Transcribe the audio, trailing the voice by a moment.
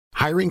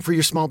Hiring for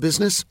your small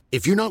business?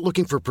 If you're not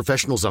looking for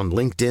professionals on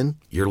LinkedIn,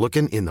 you're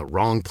looking in the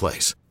wrong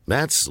place.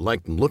 That's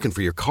like looking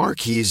for your car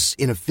keys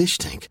in a fish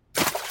tank.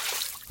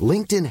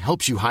 LinkedIn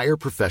helps you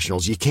hire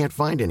professionals you can't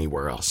find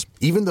anywhere else,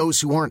 even those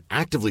who aren't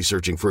actively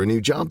searching for a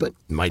new job but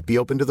might be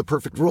open to the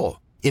perfect role.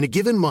 In a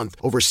given month,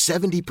 over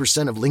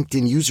 70% of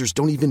LinkedIn users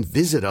don't even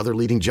visit other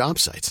leading job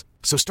sites.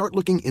 So start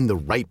looking in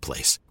the right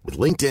place.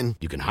 With LinkedIn,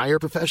 you can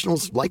hire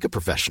professionals like a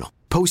professional.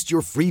 Post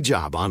your free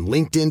job on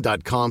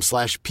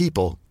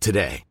linkedin.com/people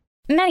today.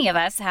 Many of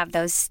us have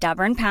those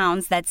stubborn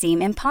pounds that seem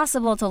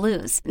impossible to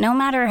lose, no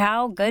matter how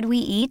good we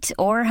eat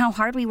or how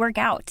hard we work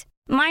out.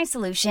 My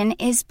solution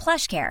is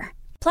PlushCare.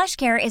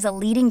 PlushCare is a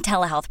leading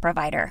telehealth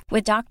provider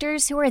with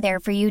doctors who are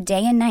there for you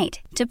day and night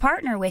to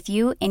partner with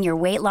you in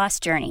your weight loss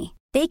journey.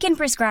 They can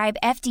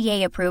prescribe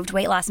FDA-approved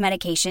weight loss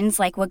medications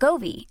like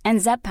Wegovy and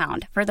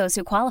Zepbound for those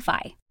who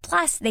qualify.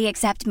 Plus, they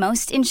accept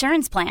most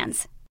insurance plans.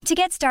 To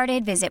get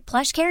started, visit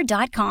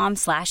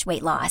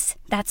plushcare.com/weightloss.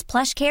 That's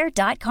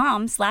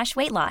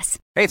plushcare.com/weightloss.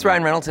 Hey, it's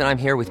Ryan Reynolds, and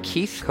I'm here with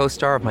Keith,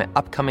 co-star of my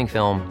upcoming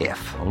film,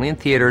 If, only in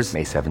theaters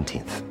May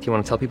 17th. Do you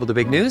want to tell people the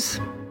big news?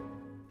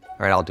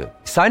 All right, I'll do it.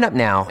 Sign up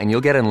now and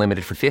you'll get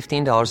unlimited for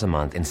 $15 a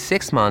month and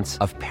 6 months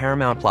of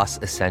Paramount Plus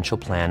Essential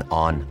Plan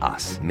on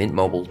us.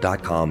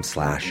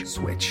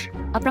 MintMobile.com/switch.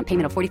 Upfront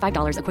payment of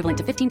 $45 equivalent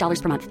to $15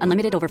 per month.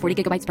 Unlimited over 40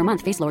 gigabytes per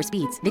month. Face lower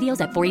speeds. Videos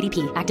at 480p.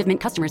 Active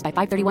Mint customers by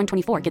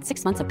 531.24 get 6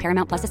 months of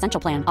Paramount Plus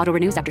Essential Plan. Auto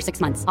renews after 6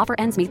 months. Offer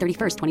ends May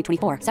 31st,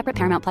 2024. Separate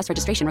Paramount Plus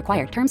registration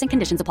required. Terms and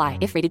conditions apply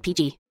if rated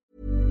PG.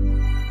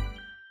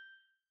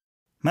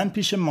 من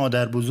پیش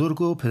مادر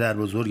بزرگ و پدر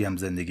بزرگم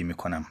زندگی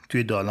میکنم.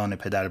 توی دالان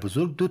پدر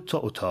بزرگ 2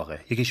 اتاقه.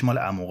 یکیش مال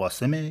عمو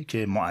قاسمه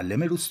که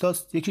معلم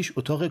روستاست، یکیش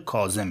اتاق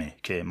کاظمه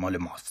که مال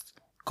ماست.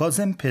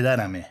 کاظم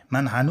پدرمه.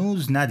 من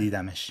هنوز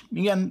ندیدمش.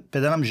 میگن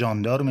پدرم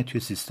ژاندارمه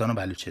توی سیستان و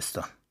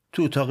بلوچستان.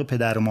 تو اتاق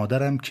پدر و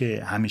مادرم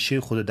که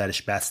همیشه خود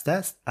درش بسته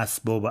است،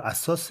 اسباب و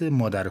اساس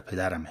مادر و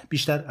پدرمه.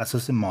 بیشتر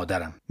اساس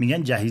مادرم.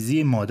 میگن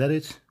جهیزیه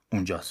مادرت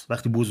اونجاست.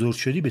 وقتی بزرگ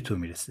شدی به تو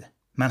میرسه.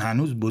 من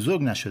هنوز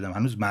بزرگ نشدم،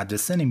 هنوز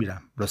مدرسه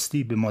نمیرم.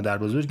 راستی به مادر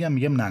بزرگم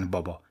میگم نن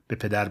بابا، به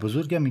پدر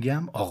بزرگم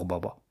میگم آق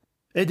بابا.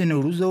 عید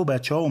نوروز و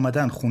بچه‌ها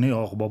اومدن خونه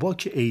آق بابا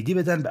که عیدی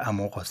بدن به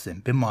عمو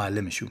قاسم، به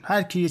معلمشون.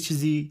 هر کی یه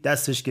چیزی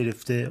دستش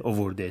گرفته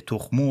آورده،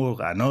 تخم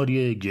مرغ،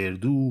 اناری،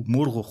 گردو،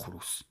 مرغ و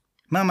خروس.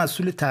 من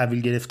مسئول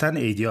تحویل گرفتن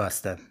عیدیا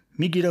هستم.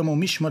 میگیرم و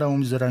میشمارم و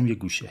میذارم یه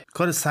گوشه.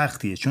 کار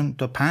سختیه چون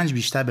تا 5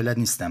 بیشتر بلد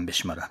نیستم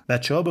بشمارم.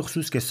 بچه‌ها به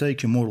خصوص کسایی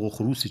که مرغ و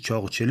خروس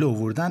چاق و چله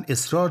آوردن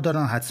اصرار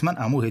دارن حتما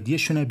عمو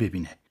هدیه‌شونه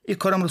ببینه. این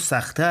کارم رو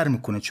سخت‌تر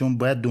میکنه چون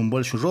باید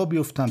دنبالشون راه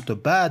بیفتم تا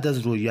بعد از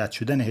رویت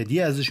شدن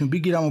هدیه ازشون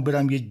بگیرم و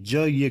برم یه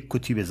جای یک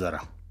کتی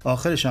بذارم.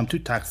 آخرش هم تو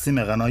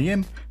تقسیم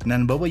غنایم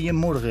نن بابا یه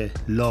مرغ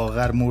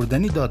لاغر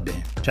مردنی داد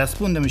بهم.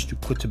 چسبوندمش تو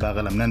کت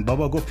بغلم. نن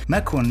بابا گفت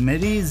مکن،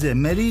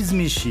 مریض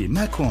میشی،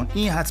 مکن.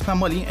 این حتما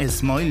مال این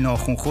اسماعیل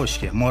ناخون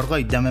خشکه.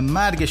 مرغای دم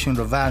مرگشون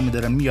رو ور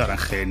میدارن میارن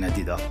خیر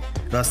ندیدا.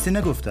 راستی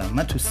نگفتم،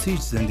 من تو سیج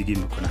زندگی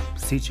میکنم.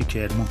 سیج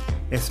کرمون.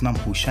 اسمم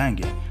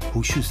هوشنگه.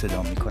 هوشو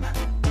صدا میکنن.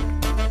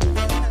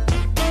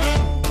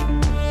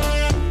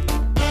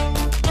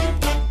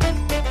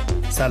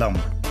 سلام.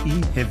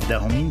 این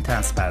 17مین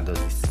طنز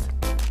پردازی است.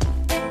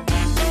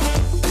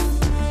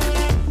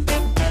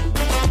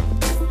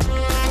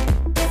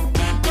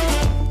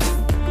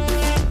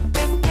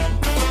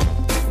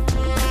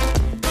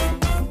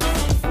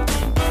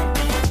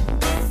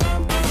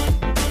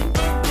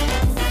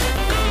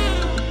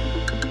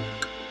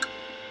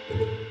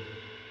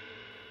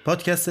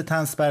 پادکست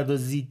طنز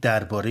پردازی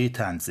درباره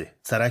طنزه.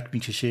 سرک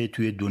میکشه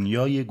توی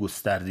دنیای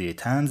گسترده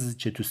طنز،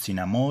 چه تو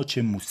سینما،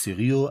 چه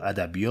موسیقی و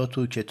ادبیات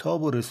و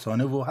کتاب و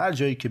رسانه و هر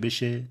جایی که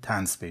بشه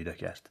طنز پیدا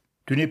کرد.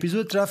 تو این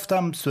اپیزود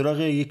رفتم سراغ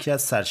یکی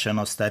از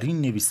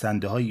سرشناس‌ترین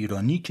نویسنده‌های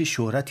ایرانی که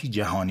شهرتی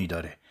جهانی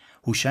داره،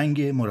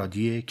 هوشنگ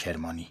مرادی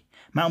کرمانی.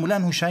 معمولاً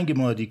هوشنگ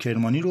مرادی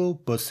کرمانی رو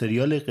با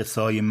سریال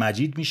قصه‌های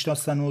مجید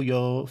میشناسن و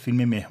یا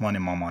فیلم مهمان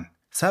مامان.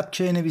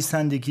 سبک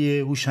نویسندگی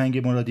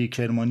هوشنگ مرادی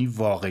کرمانی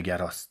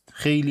واقع‌گراست.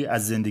 خیلی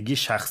از زندگی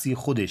شخصی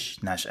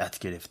خودش نشأت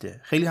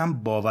گرفته. خیلی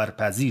هم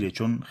باورپذیره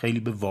چون خیلی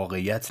به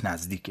واقعیت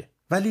نزدیکه.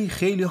 ولی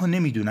خیلی ها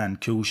نمیدونن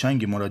که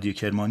هوشنگ مرادی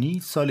کرمانی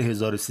سال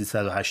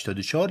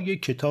 1384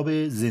 یک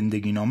کتاب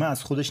زندگی نامه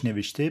از خودش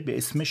نوشته به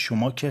اسم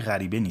شما که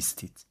غریبه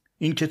نیستید.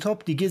 این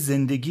کتاب دیگه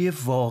زندگی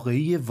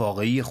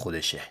واقعی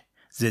خودشه.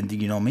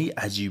 زندگی نامه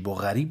عجیب و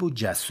غریب و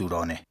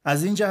جسورانه.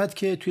 از این جهت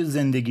که توی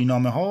زندگی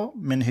نامه ها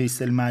من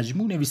حیث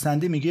المجموع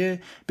نویسنده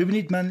میگه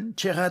ببینید من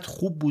چقدر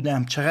خوب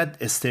بودم، چقدر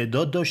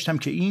استعداد داشتم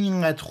که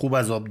اینقدر خوب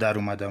از آب در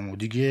اومدم و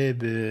دیگه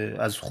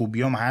از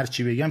خوبیام هر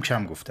چی بگم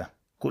کم گفتم.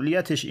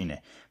 کلیتش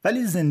اینه.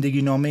 ولی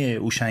زندگی نامه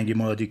هوشنگ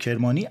مرادی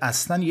کرمانی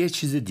اصلا یه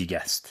چیز دیگه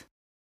است.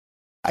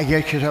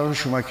 اگر کتاب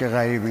شما که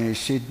غریبه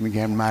نیستید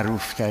میگن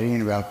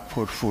معروفترین و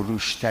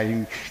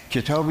پرفروشترین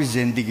کتاب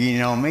زندگی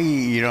نامه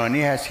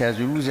ایرانی هست که از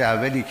روز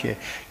اولی که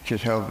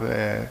کتاب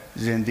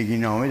زندگی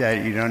نامه در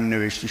ایران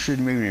نوشته شد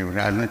میبینیم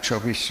الان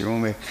چاپ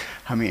 3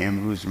 همین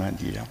امروز من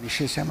دیدم.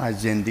 نشستم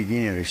از زندگی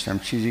نوشتم،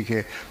 چیزی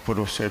که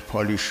پروفسور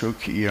پالیشوک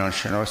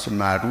ایرانشناس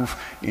معروف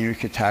اینو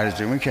که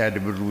ترجمه کرده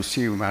به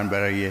روسی و من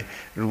برای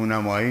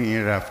رونمایی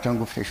این رفتم،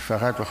 گفتش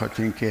فقط به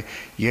خاطر اینکه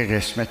یه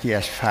قسمتی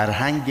از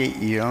فرهنگ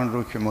ایران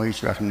رو که ما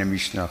هیچ وقت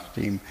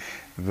نمیشناختیم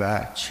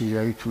و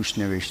چیزایی توش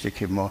نوشته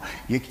که ما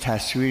یک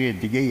تصویر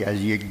دیگه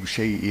از یک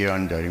گوشه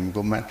ایران داریم.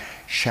 گفت من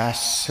 60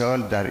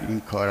 سال در این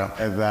کارم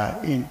و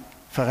این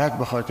فقط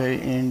به خاطر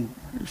این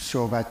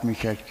صحبت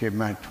میکرد که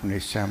من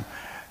تونستم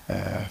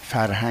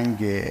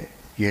فرهنگ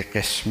یک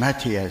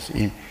قسمتی از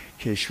این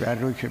کشور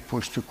رو که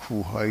پشت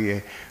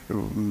کوههای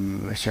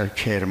مثلا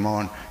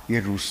کرمان، یه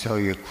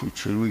روستای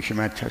کوچولویی که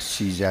من تا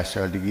 13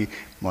 سالگی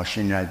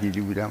ماشین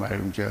ندیده بودم، برای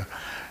اونجا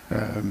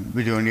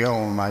به دنیا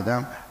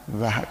اومدم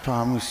و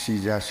تا همون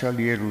 13 سال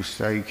یه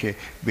روستایی که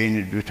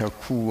بین دو تا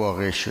کوه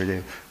واقع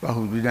شده و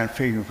حدوداً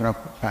فکر میکنم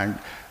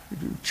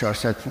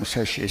 400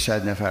 500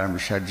 600 نفرم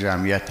بیشتر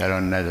جمعیت در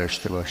آن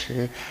نداشته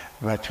باشه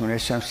و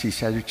تونستم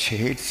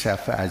 340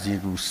 صفحه از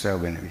این روستا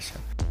بنویسم.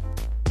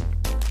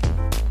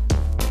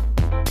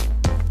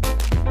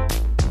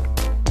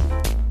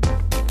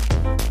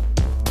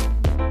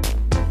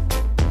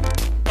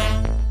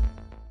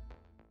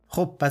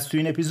 خب پس تو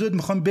این اپیزود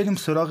میخوام بریم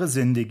سراغ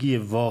زندگی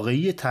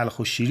واقعی تلخ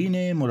و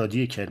شیرین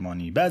مرادی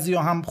کرمانی.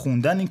 بعضیا هم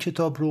خوندن این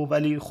کتاب رو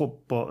ولی خب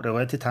با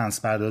روایت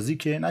طنزپردازی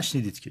که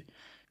نشنیدید که.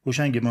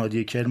 هوشنگ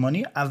مرادی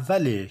کرمانی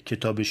اول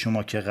کتاب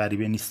شما که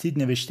غریبه نیستید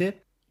نوشته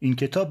این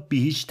کتاب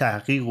بی هیچ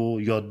تحقیق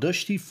و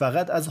یادداشتی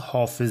فقط از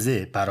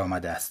حافظه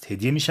برآمده است.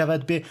 هدیه می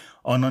شود به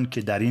آنان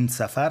که در این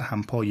سفر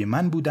همپای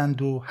من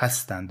بودند و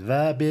هستند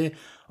و به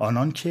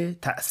آنان که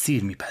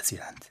تأثیر می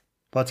پذیرند.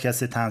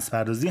 پادکست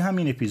طنزپردازی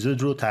همین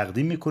اپیزود رو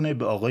تقدیم میکنه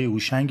به آقای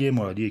هوشنگ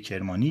مرادی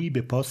کرمانی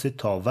به پاس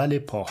تاول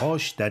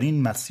پاهاش در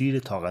این مسیر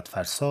طاقت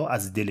فرسا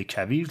از دل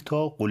کویر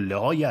تا قله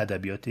های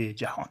ادبیات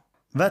جهان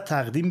و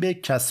تقدیم به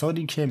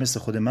کسانی که مثل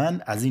خود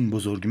من از این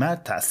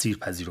بزرگمرد تأثیر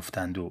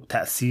پذیرفتند و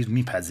تأثیر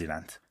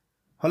میپذیرند.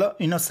 حالا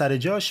اینا سر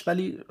جاش،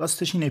 ولی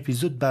راستش این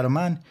اپیزود برای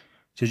من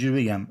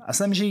چجوری بگم،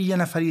 اصلا میشه یه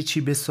نفر یه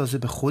چی بسازه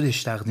به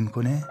خودش تقدیم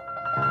کنه؟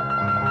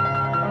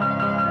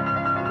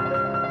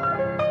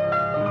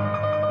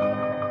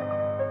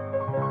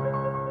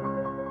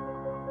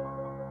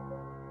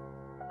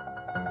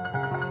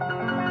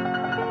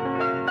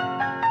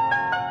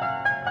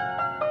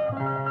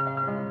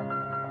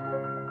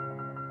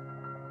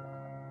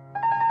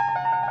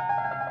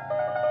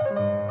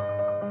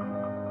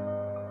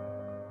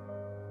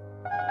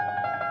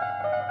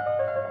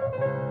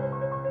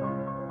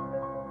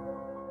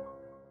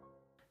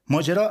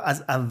 ماجرا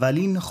از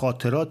اولین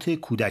خاطرات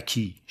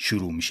کودکی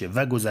شروع میشه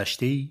و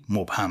گذشته‌ای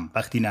مبهم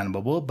وقتی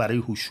ننبابا برای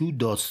هوشو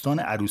داستان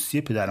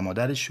عروسی پدر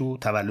مادرش و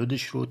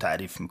تولدش رو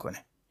تعریف میکنه.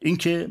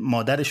 اینکه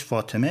مادرش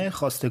فاطمه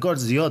خواستگار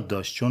زیاد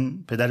داشت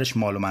چون پدرش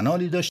مال و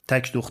منالی داشت،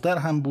 تک دختر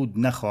هم بود،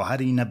 نه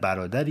خواهری نه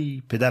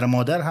برادری، پدر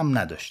مادر هم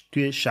نداشت،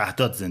 توی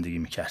شهداد زندگی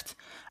میکرد.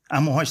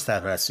 عموهاش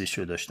سرپرستیش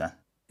رو داشتن.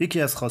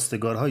 یکی از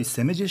خواستگارهای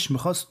سمجش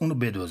میخواست اونو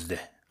بدزده.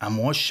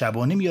 عموهاش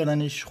شبانه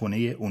میارنش خونه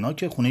اونا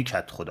که خونه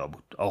کت خدا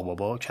بود. آق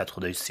بابا کت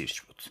خدای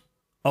سیرج بود.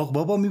 آق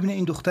بابا میبینه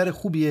این دختر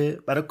خوبیه،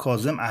 برای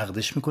کاظم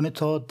عقدش میکنه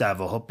تا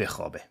دعواها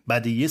بخوابه.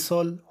 بعد 1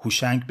 سال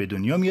هوشنگ به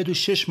دنیا میاد و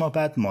 6 ماه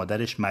بعد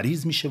مادرش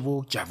مریض میشه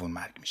و جوان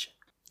مرگ میشه.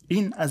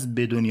 این از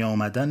به دنیا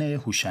آمدن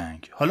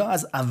هوشنگ. حالا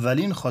از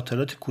اولین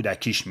خاطرات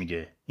کودکیش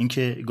میگه.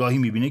 اینکه گاهی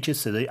میبینه که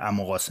صدای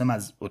عمو قاسم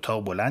از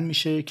اتاق بلند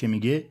میشه که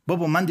میگه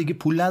بابا من دیگه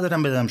پول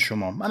ندارم بدم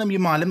شما، منم یه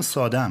معلم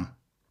ساده‌ام.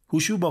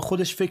 هوشو با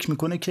خودش فکر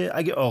میکنه که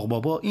اگه آق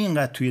بابا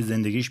اینقدر توی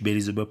زندگیش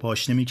بریز و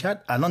بپاش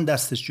نمیکرد الان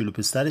دستش جلو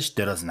پسرش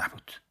دراز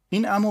نبود.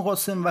 این عمو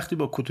قاسم وقتی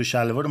با کت و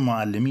شلوار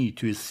معلمی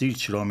توی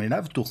سیرچ راه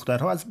میرفت،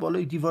 دخترها از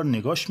بالای دیوار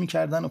نگاش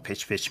میکردن و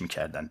پچ پچ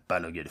میکردن.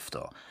 بلا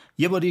گرفتا.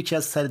 یه بار یکی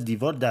از سر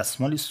دیوار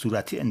دستمالی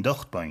صورتی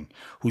انداخت با این.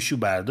 هوشو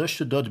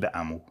برداشت و داد به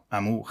عمو.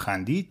 عمو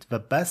خندید و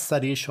بس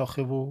سر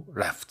شاخه و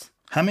رفت.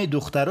 همه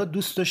دخترها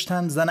دوست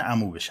داشتن زن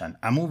عمو بشن.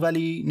 عمو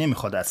ولی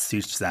نمیخواد از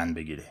سیرچ زن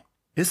بگیره.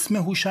 اسم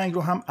هوشنگ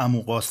رو هم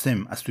عمو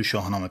قاسم از تو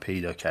شاهنامه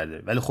پیدا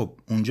کرده، ولی خب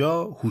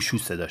اونجا هوشو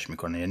صداش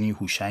میکنه، یعنی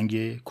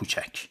هوشنگ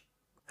کوچک.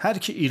 هر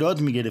کی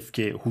ایراد میگرفت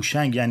که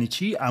هوشنگ یعنی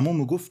چی، عمو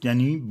میگفت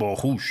یعنی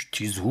باهوش،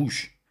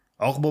 تیزهوش.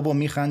 آق بابا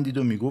میخندید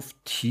و میگفت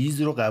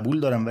تیز رو قبول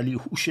دارم ولی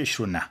هوشش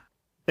رو نه.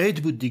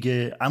 عید بود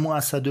دیگه. عمو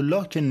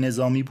اسدالله که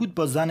نظامی بود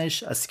با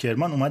زنش از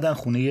کرمان اومدن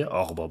خونه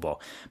آق بابا.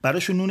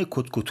 براشون نون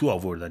کتکتو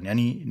آوردن،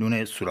 یعنی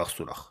نون سوراخ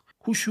سوراخ.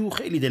 هوشو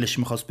خیلی دلش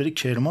میخواست بره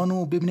کرمان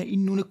و ببینه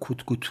این نون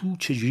کتکتو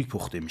چجوری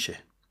پخته میشه.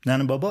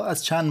 ننه بابا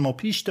از چند ماه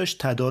پیش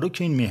داشت تدارک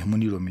این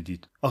مهمونی رو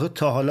میدید. آخه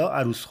تا حالا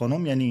عروس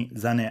خانم یعنی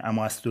زن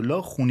عمو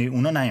اسدالله خونه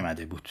اونا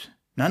نیامده بود.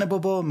 ننه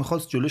بابا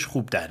میخواست جلوش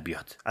خوب در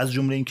بیاد، از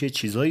جمله اینکه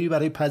چیزایی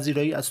برای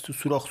پذیرایی از تو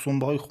سوراخ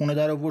سنبه‌های خونه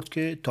در آورد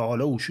که تا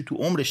حالا هوشو تو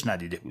عمرش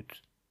ندیده بود.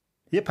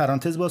 یه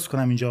پرانتز باز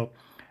کنم اینجا.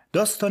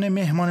 داستان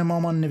مهمان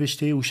مامان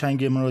نوشته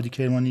هوشنگ مرادی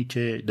کرمانی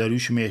که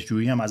داریوش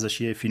مهرجویی هم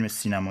ازش یه فیلم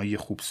سینمایی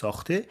خوب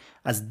ساخته،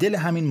 از دل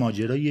همین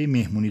ماجرای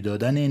مهمونی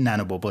دادن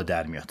ننه و بابا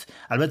در میاد.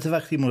 البته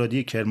وقتی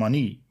مرادی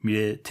کرمانی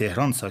میره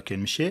تهران ساکن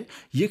میشه،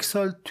 1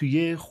 سال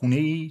توی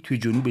خونه‌ای توی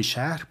جنوب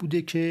شهر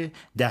بوده که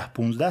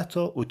 10-15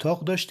 تا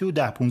اتاق داشته و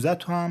 10-15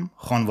 تا هم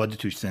خانواده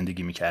توش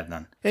زندگی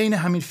میکردن. عین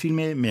همین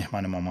فیلم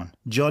مهمان مامان.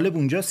 جالب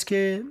اونجاست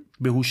که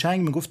به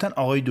هوشنگ میگفتن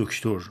آقای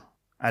دکتر،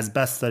 از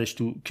بس سرش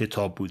تو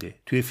کتاب بوده.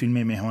 توی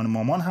فیلم مهمان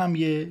مامان هم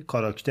یه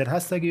کاراکتر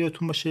هست اگه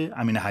یادتون باشه،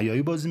 امین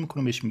حیایی بازی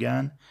میکنه، بهش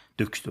میگن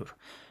دکتر.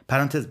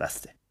 پرانتز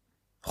بسته.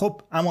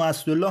 خب اما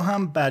اسدالله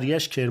هم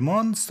برگشت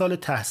کرمان، سال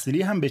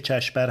تحصیلی هم به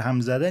چشم بر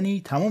هم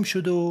زدنی تمام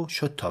شد و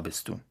شد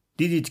تابستون.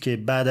 دیدید که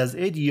بعد از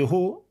عید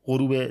یهو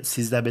غروب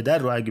 13 به در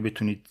رو اگه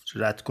بتونید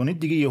رد کنید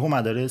دیگه یهو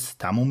مدارس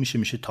تمام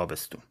میشه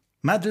تابستون.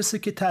 مدرسه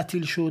که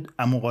تعطیل شد،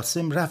 عمو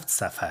قاسم رفت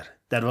سفر.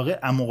 در واقع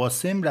عمو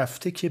قاسم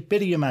رفته که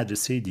بره یه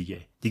مدرسه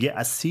دیگه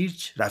از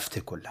سیرج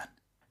رفته کلن.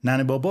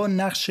 ننه بابا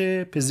نقش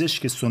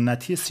پزشک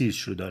سنتی سیرج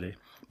رو داره،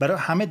 برای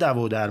همه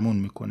دوا و درمون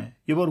میکنه.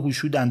 یه بار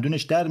هوشو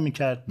دندونش در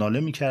میکرد، ناله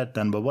میکرد،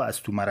 ننه بابا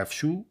از تو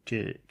مرفشو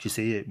که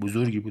کیسه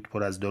بزرگی بود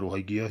پر از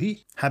داروهای گیاهی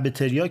حب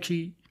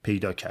تریاکی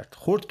پیدا کرد،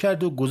 خورد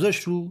کرد و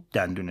گذاشت رو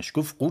دندونش،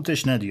 گفت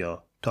قورتش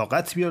ندیا،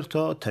 طاقت بیار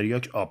تا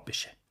تریاک آب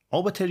بشه.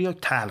 آب تریاک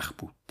تلخ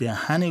بود،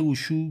 دهن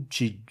هوشو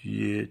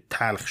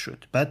تلخ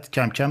شد. بعد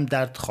کم کم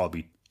درد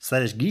خوابید،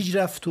 سرش گیج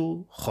رفت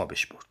و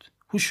خوابش برد.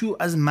 هوشو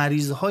از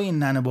مریضهای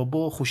ننه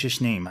بابا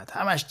خوشش نیامد،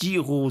 همش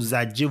جیغ و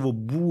زجه و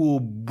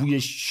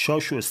بوی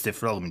شاش و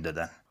استفراغ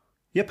میدادن.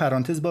 یه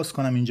پرانتز باز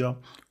کنم اینجا،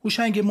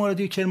 هوشنگ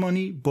مرادی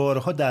کرمانی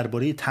بارها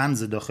درباره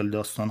طنز داخل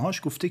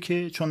داستانهاش گفته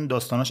که چون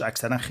داستاناش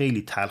اکثرا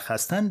خیلی تلخ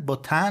هستن، با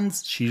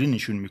طنز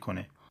شیرینشون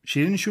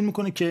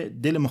میکنه که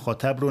دل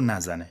مخاطب رو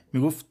نزنه.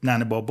 میگفت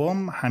ننه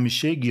بابام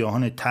همیشه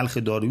گیاهان تلخ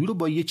دارویی رو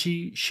با یه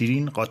چی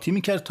شیرین قاطی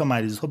میکرد تا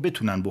مریضها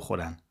بتونن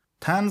بخورن.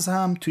 طنز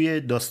هم توی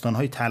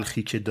داستانهای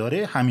تلخی که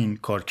داره همین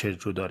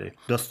کارکرد رو داره،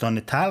 داستان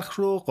تلخ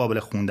رو قابل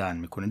خوندن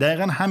میکنه.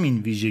 دقیقا همین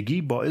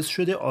ویژگی باعث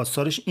شده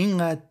آثارش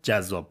اینقدر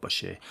جذاب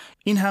باشه.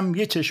 این هم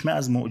یه چشمه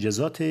از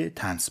معجزات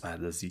طنز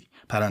پردازی.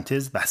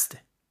 پرانتز بسته.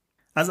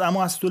 از عمو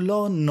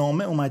اسدالله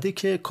نامه اومده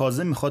که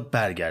کاظم میخواد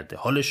برگرده،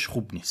 حالش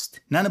خوب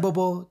نیست. ننه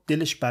بابا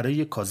دلش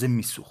برای کاظم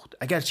میسوخت،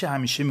 اگرچه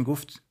همیشه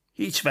میگفت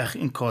هیچ وقت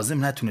این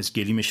کاظم نتونست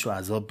گلیمش رو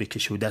عذاب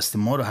بکشه و دست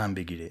ما رو هم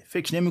بگیره.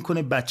 فکر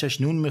نمیکنه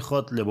بچهش نون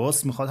میخواد،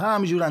 لباس میخواد،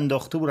 همینجور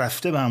انداخته و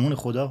رفته به امون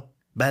خدا.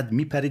 بعد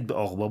میپرید به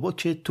آقا بابا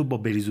که تو با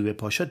بریزو به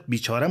پاشات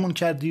بیچارمون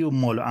کردی و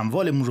مال و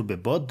اموالمون رو به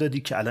باد دادی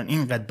که الان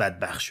اینقدر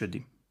بدبخت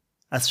شدیم.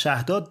 از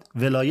شهداد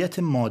ولایت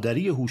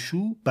مادری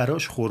هوشو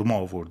براش خرما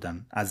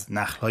آوردن از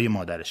نخلهای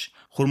مادرش،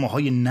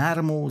 خرماهای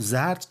نرم و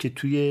زرد که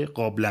توی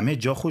قابلمه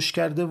جا خوش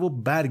کرده و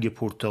برگ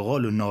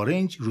پرتقال و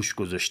نارنج روش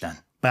گذاشتن.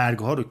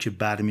 برگ‌ها رو که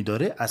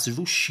برمی‌داره از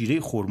رو شیره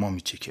خرما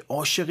میچکه.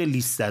 عاشق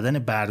لیس زدن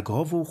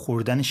برگ‌ها و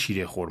خوردن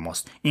شیره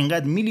خرماست.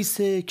 اینقدر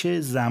میلیسه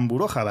که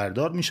زنبورا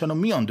خبردار میشن و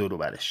میان دور و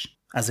برش.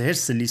 از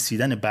حرص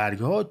لیسیدن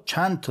برگ‌ها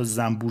چند تا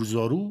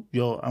زنبورزارو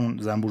یا اون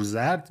زنبور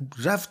زرد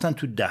رفتن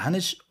تو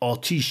دهنش،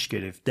 آتیش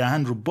گرفت،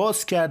 دهن رو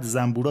باز کرد،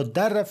 زنبورا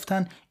در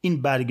رفتن،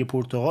 این برگ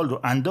پرتقال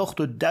رو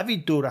انداخت و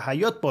دوید دور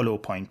حیاط بالا و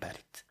پایین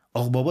پرید.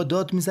 آقا بابا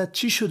داد میزد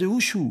چی شده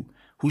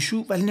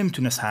هوشو ولی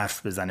نمیتونست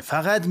حرف بزنه،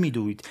 فقط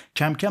میدوید.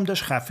 کم کم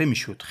داشت خفه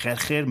میشد،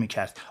 خرخر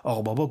میکرد.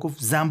 آقا بابا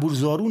گفت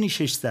زنبورزارو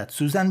نیشش زد،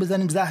 سوزن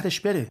بزنیم زهرش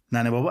بره.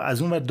 ننه بابا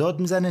از اون ور داد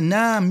میزنه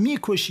نه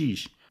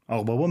میکشیش.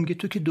 آقا بابا میگه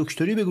تو که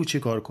دکتری، بگو چه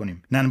کار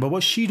کنیم. ننه بابا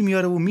شیر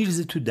میاره و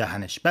میریزه تو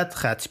دهنش، بعد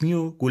ختمی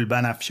و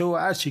گلبنفشه و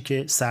هر چی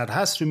که سر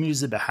هست رو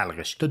میریزه به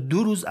حلقش. تا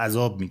 2 روز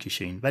عذاب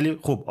میکشه این. ولی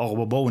خب آقا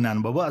بابا و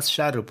ننه بابا از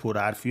شر پر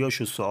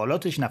حرفیاش و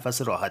سوالاتش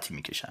نفس راحتی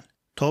میکشن.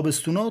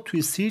 تابستونا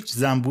توی سیرج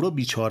زنبورا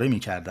بیچاره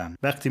میکردن.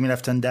 وقتی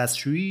میرفتن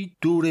دستشویی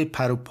دور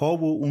پر و پا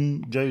و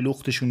اون جای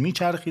لختشون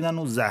میچرخیدن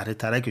و زهر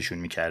ترکشون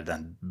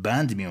میکردن.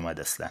 بند میومد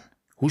اصلا.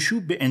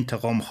 هوشو به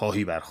انتقام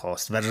خواهی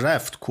برخاست و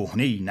رفت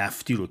کهنه‌ای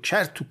نفتی رو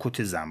کرد تو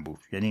کت زنبور،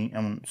 یعنی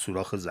همون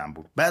سوراخ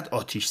زنبور. بعد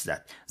آتیش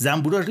زد.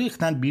 زنبورا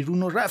ریختن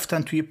بیرون و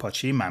رفتن توی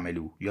پاچه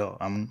مملو یا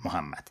همون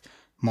محمد.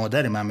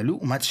 مادر مملو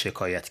اومد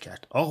شکایت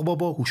کرد. آقا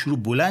بابا هوشو رو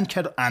بلند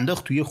کرد و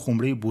انداخت توی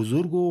خمره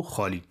بزرگ و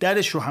خالی.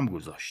 درش رو هم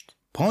گذاشت.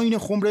 پایین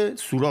خمره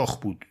سوراخ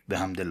بود، به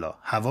حمدالله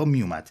هوا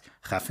می اومد،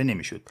 خفه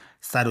نمیشد.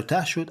 سر و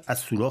ته شد از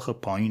سوراخ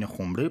پایین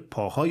خمره،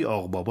 پاهای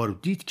آقا بابا رو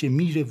دید که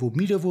میره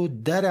و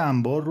در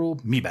انبار رو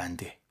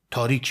میبنده.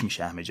 تاریک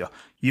میشه همه جا.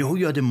 یهو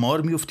یاد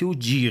مار میفته و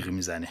جیغ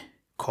میزنه.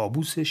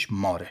 کابوسش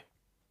ماره.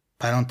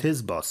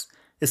 پرانتز باز.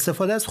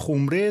 استفاده از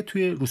خمره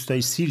توی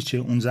روستای سیرچ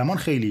اون زمان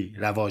خیلی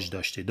رواج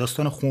داشته.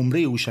 داستان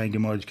خمره هوشنگ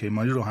مرادی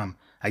کرمانی رو هم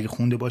اگه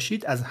خونده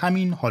باشید از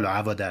همین حال و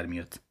هوا در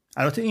میاد.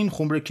 البته این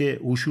خمره که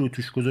هوشو رو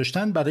توش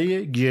گذاشتن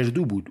برای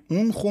گردو بود.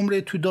 اون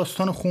خمره تو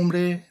داستان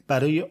خمره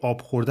برای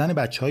آب خوردن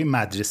بچهای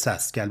مدرسه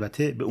است که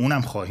البته به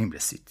اونم خواهیم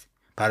رسید.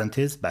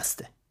 پرانتز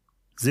بسته.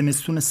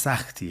 زمستون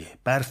سختیه،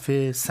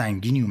 برف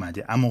سنگینی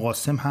اومده. عمو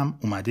قاسم هم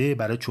اومده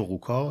برای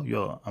چقوکا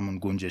یا همون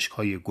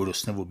گنجشک‌های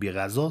گرسنه و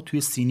بی‌غذا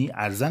توی سینی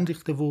ارزن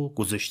ریخته و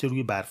گذاشته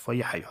روی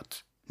برفای حیاط.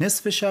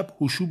 نصف شب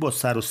هوشو با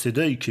سر و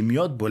صدایی که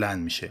میاد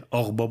بلند میشه.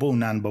 آق بابا و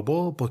نن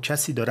بابا با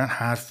کسی دارن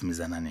حرف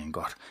میزنن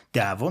انگار،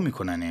 دعوا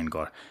میکنن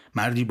انگار.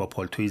 مردی با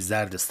پالتوی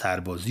زرد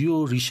سربازی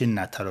و ریش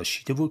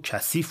نتراشیده و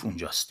کثیف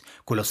اونجاست.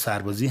 کلاه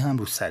سربازی هم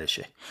رو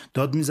سرشه.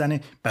 داد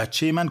میزنه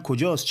بچه من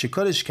کجاست؟ چه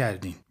کارش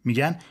کردین؟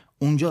 میگن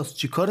اونجاست.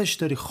 چی کارش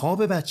داری؟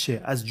 خواب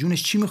بچه، از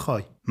جونش چی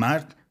میخوای؟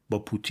 مرد با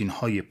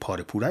پوتین‌های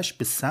پاره پورش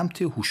به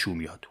سمت هوشو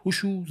میاد.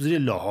 هوشو زیر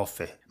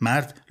لاحافه.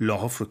 مرد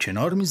لاحاف رو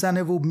کنار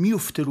میزنه و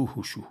میفته رو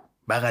هوشو.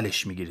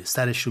 بغلش میگیره،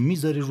 سرش رو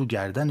میذاره رو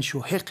گردنش و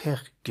حق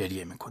حق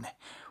گریه میکنه.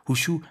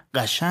 هوشو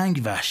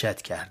قشنگ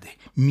وحشت کرده،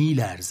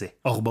 میلرزه.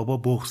 آق بابا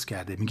بغض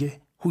کرده،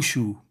 میگه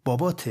هوشو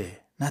باباته،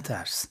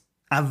 نترس.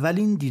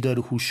 اولین دیدار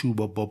هوشو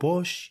با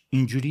باباش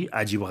اینجوری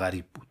عجیب و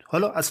غریب بود.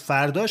 حالا از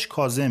فرداش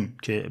کاظم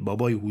که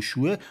بابای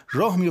هوشوه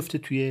راه میفته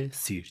توی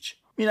سیرج.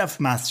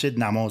 میرفت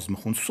مسجد نماز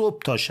میخوند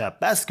صبح تا شب.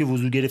 بس که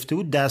وضو گرفته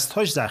بود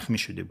دستهاش زخمی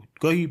شده بود.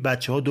 گاهی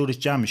بچه‌ها دورش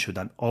جمع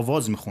میشدن،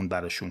 آواز میخوند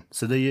براشون،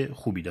 صدای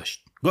خوبی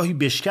داشت. گاهی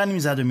بشکن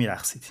میزد و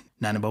میرقصید.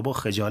 ننه بابا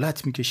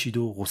خجالت میکشید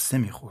و غصه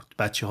میخورد.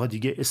 بچه‌ها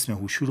دیگه اسم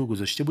هوشو رو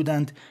گذاشته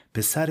بودند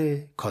پسر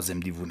کاظم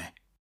دیوونه.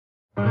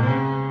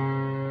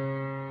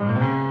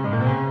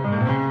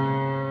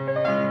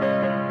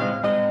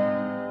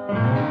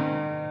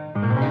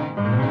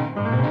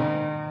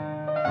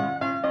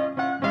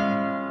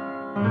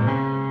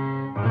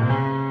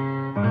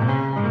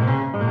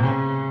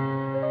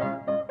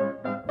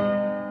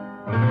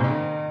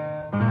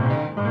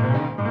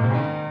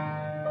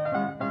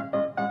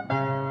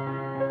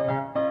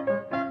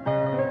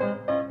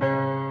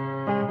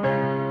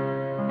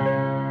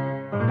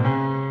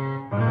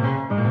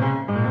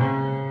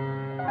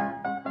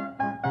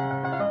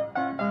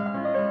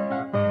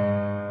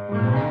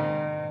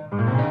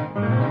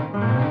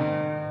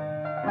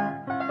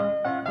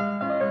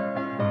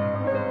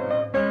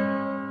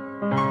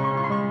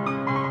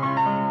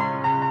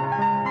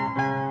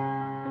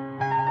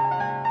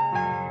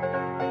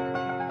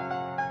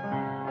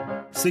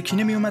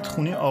 سکینه می اومد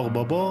خونه آق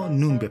بابا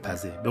نون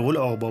بپزه. به قول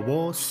آق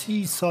بابا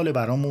 30 سال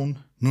برامون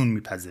نون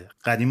میپزه.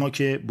 قدیما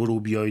که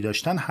بروبیایی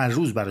داشتن هر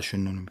روز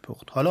براشون نون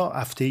میپخت، حالا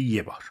هفته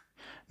یه بار.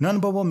 نان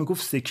بابا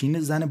میگفت سکینه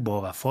زن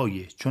با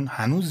وفایه چون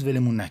هنوز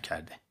ولمون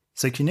نکرده.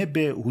 سکینه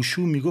به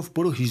هوشو میگفت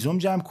برو هیزم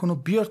جمع کن و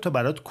بیار تا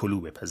برات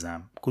کلو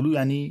بپزم. کلو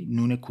یعنی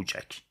نون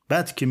کوچک.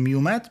 بعد که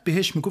میومد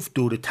بهش میگفت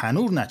دور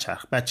تنور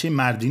نچرخ، بچه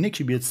مردینه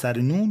که بیاد سر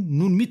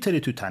نون میتره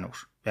تو تنور،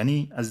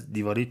 یعنی از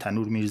دیواره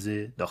تنور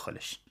میرزه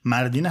داخلش.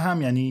 مردینه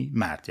هم یعنی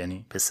مرد،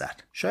 یعنی پسر.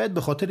 شاید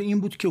به خاطر این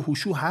بود که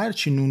هوشو هر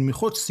چی نون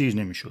میخورد سیر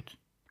نمیشد.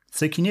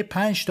 سکینه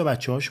 5 تا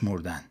بچه‌هاش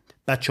مردند.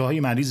 بچه‌های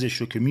مریضش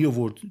رو که می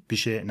آورد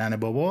پیش ننه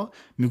بابا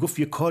میگفت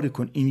یه کاری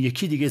کن این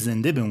یکی دیگه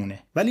زنده بمونه.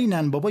 ولی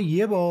ننه بابا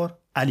یه بار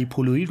علی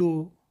پلویی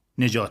رو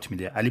نجات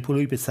میده. علی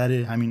پلویی پسر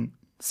همین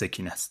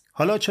سکینه است.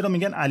 حالا چرا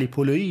میگن علی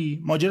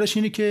پلویی؟ ماجراش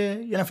اینه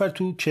که یه نفر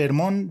تو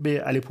کرمان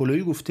به علی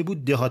پلویی گفته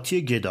بود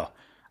دهاتی گدا.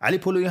 علی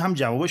پلویی هم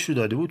جوابش رو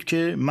داده بود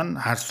که من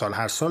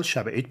هر سال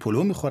شب عید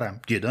پلو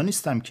میخورم، گدا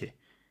نیستم که.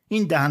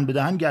 این دهن به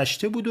دهن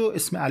گشته بود و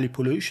اسم علی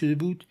پلویی شده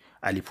بود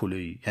علی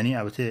پلویی، یعنی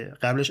البته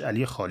قبلش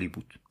علی خالی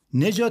بود.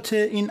 نجات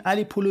این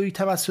علی پلویی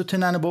توسط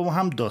ننه بابا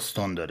هم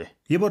داستان داره.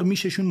 یه بار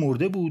میششون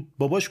مرده بود،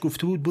 باباش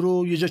گفته بود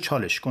برو یه جا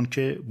چالش کن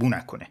که بو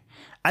نکنه.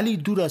 علی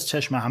دور از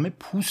چشم همه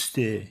پوست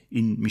این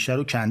میشه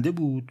رو کنده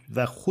بود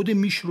و خود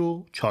میش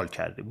رو چال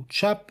کرده بود.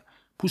 شب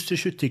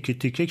پوستش رو تکه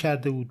تکه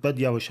کرده بود، بعد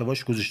یواش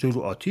یواش گذاشته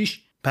رو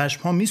آتیش.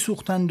 پشم‌ها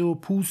میسوختند و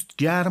پوست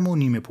گرم و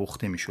نیمه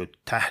پخته میشد،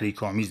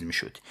 تحریک آمیز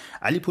میشد.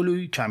 علی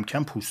پلویی کم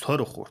کم پوست‌ها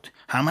رو خورد،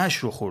 همه‌اش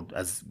رو خورد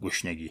از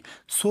گشنگی.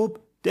 صبح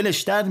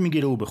دلش درد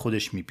میگیره و به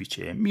خودش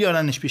میپیچه.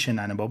 میارنش پیش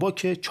ننه بابا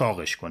که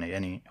چاقش کنه،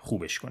 یعنی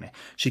خوبش کنه.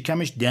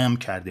 شکمش دم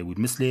کرده بود،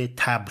 مثل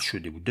تبر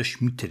شده بود،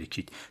 داشت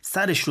میترکید.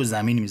 سرش رو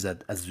زمین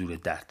میزد از زور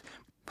درد.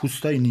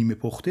 پوستای نیمه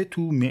پخته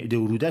تو معده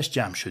و رودش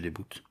جمع شده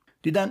بود.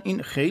 دیدن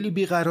این خیلی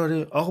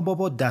بیقراره. آقا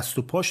بابا دست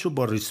و پاش رو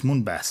با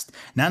ریسمون بست.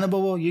 ننه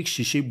بابا یک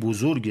شیشه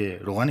بزرگ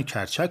روغن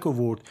کرچک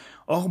آورد.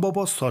 آقا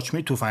بابا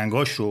ساچمه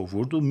تفنگاش رو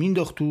آورد و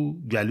مینداخت تو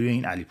گلوی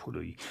این علی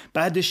پلویی.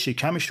 بعدش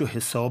شکمش رو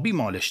حسابی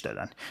مالش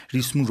دادن.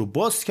 ریسمون رو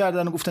باز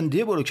کردن و گفتن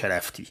ده برو که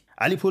رفتی.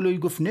 علی پلویی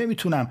گفت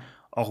نمیتونم.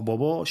 آقا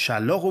بابا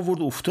شلاق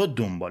آورد و افتاد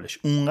دنبالش.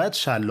 اونقدر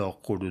شلاق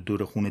خورد و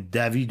دور خونه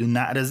دوید و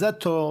نعره زد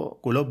تا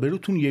گلاب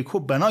بروتون یکو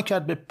بنا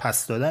کرد به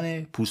پس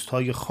دادن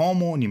پوست‌های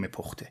خام و نیمه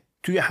پخته.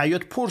 توی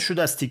حیاط پر شد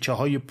از تیکه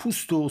های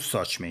پوست و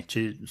ساچمه.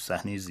 چه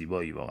صحنه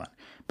زیبایی واقعا.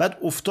 بعد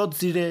افتاد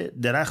زیر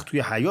درخت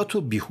توی حیاط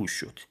و بیهوش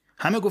شد.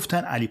 همه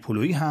گفتن علی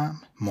پلویی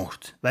هم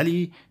مرد،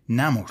 ولی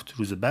نمرد.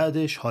 روز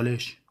بعدش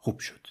حالش خوب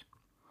شد.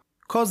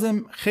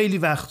 کاظم خیلی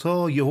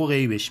وقتا یهو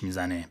غیبش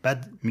میزنه.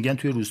 بعد میگن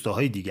توی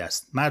روستاهای دیگه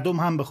است. مردم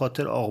هم به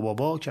خاطر آقا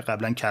بابا که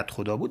قبلا کت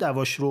خدا بود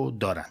دعواش رو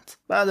دارند.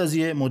 بعد از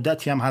یه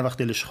مدتی هم هر وقت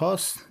دلش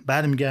خواست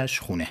برمیگشت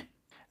خونه.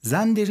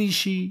 زند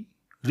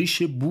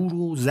ریش بور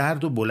و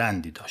زرد و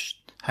بلندی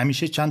داشت.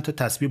 همیشه چند تا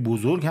تسبیح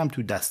بزرگ هم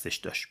توی دستش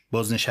داشت.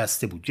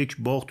 بازنشسته بود. یک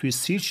باغ توی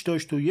سیرج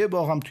داشت و یه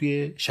باغ هم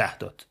توی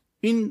شهداد.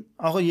 این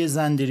آقای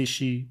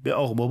زندریشی به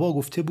آق بابا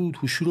گفته بود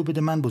هوشو رو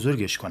بده من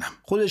بزرگش کنم.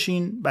 خودش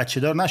این بچه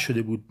دار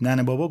نشده بود.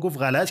 ننه بابا گفت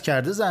غلط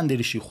کرده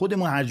زندریشی،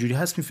 خودمون هر جوری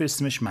هست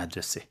میفرستیمش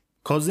مدرسه.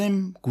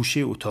 کاظم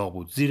گوشه اتاق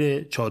بود،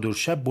 زیر چادر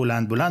شب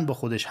بلند بلند با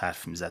خودش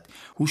حرف میزد.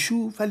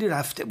 هوشو ولی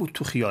رفته بود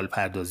تو خیال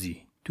پردازی،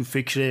 تو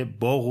فکر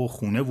باغ و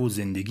خونه و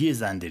زندگی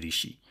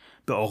زندریشی.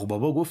 به آق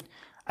بابا گفت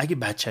اگه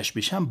بچهش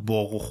بشم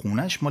باغ و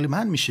خونش مال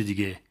من میشه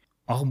دیگه.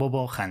 آق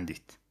بابا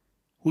خندید.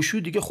 هوشو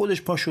دیگه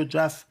خودش پا شد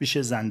رفت پیش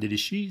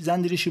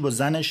زندریشی با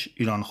زنش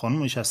ایران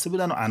خانم نشسته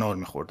بودن و انار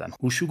میخوردن.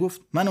 هوشو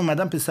گفت من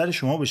اومدم پسر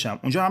شما بشم،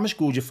 اونجا همش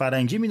گوجه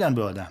فرنگی میدن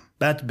به آدم.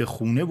 بعد به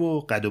خونه و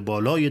قد و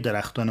بالای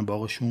درختان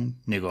باغشون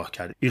نگاه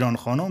کرد. ایران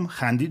خانم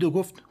خندید و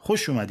گفت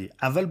خوش اومدی،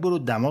 اول برو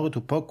دماغتو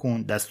پاک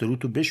کن، دست و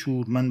روتو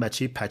بشور، من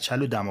بچه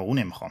پچل و دماغو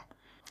نمیخوام.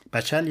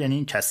 پچل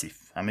یعنی کثیف،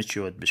 همه چی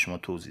باید به شما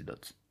توضیح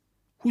داد.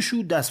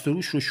 هوشو دست و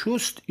روش رو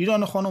شست.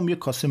 ایران خانم یک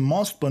کاسه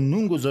ماست با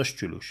نون گذاشت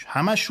جلوش،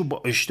 همش رو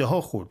با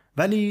اشتها خورد،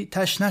 ولی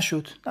تش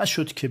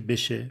نشد که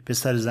بشه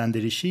پسر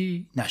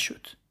زندریشی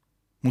نشد.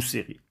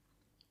 موسیقی.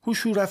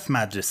 هوشو رفت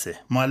مدرسه.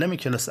 معلم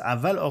کلاس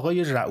اول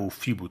آقای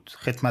رؤوفی بود،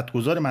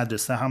 خدمتگزار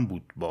مدرسه هم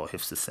بود با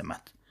حفظ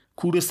سمت.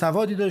 کوره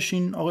سوادی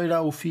داشتین آقای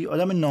رؤوفی،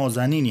 آدم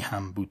نازنینی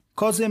هم بود.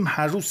 کاظم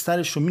هر روز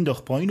سرش رو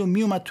مینداخت پایین و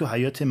میومد تو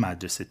حیاط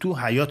مدرسه. تو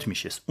حیاط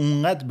میشست،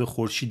 اونقدر به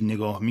خورشید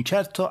نگاه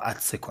میکرد تا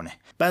عطسه کنه.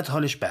 بعد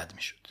حالش بد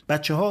میشد.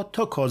 بچه‌ها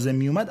تا کاظم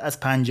میومد از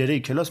پنجره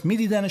کلاس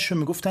میدیدنش و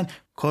میگفتن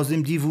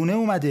کاظم دیوونه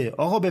اومده،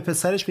 آقا به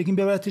پسرش بگیم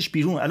ببرتش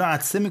بیرون، الان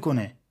عطسه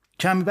میکنه.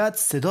 کمی بعد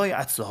صدای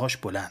عطسه هاش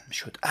بلند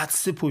میشد،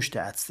 عطسه پشت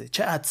عطسه،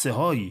 چه عطسه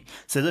هایی،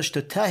 صداش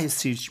تا ته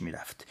سیرچ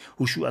میرفت.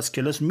 هوشو از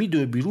کلاس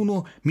میدوه بیرون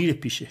و میره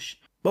پیشش.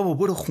 بابا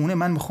برو خونه،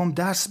 من میخوام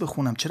درس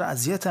بخونم، چرا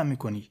اذیتم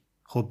میکنی؟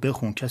 خب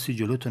بخون، کسی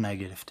جلوتو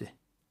نگرفته.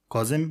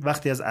 کاظم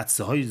وقتی از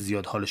عطسه های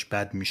زیاد حالش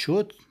بد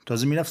میشد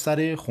تازه میرفت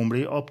سر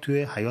خمره آب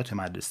توی حیاط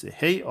مدرسه،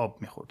 هی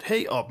آب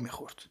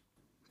میخورد.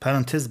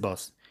 پرانتز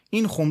باز،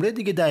 این خمره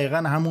دیگه دقیقاً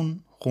همون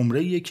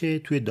خمره‌ایه که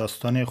توی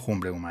داستان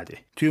خمره اومده.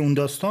 توی اون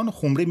داستان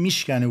خمره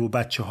میشکنه و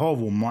بچه‌ها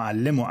و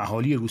معلم و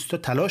اهالی روستا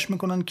تلاش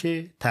میکنن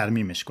که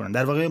ترمیمش کنن.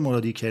 در واقع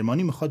مرادی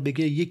کرمانی میخواد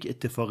بگه یک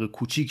اتفاق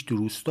کوچیک تو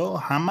روستا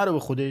همه رو به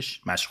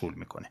خودش مشغول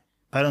میکنه.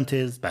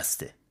 پرانتز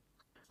بسته.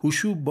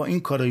 هوشو با این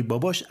کارای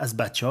باباش از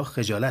بچه‌ها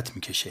خجالت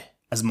میکشه،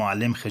 از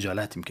معلم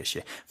خجالت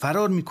میکشه،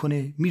 فرار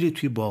میکنه، میره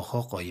توی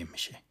باغ‌ها قایم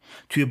میشه.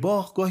 توی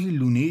باغ گاهی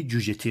لونه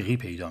جوجه تیغی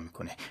پیدا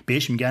میکنه،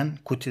 بهش میگن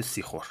کت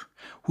سیخور.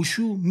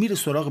 هوشو میره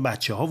سراغ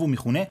بچه‌ها و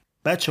میخونه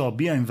بچه‌ها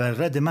بیاین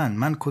ورد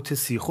من کت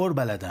سیخور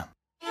بلدم.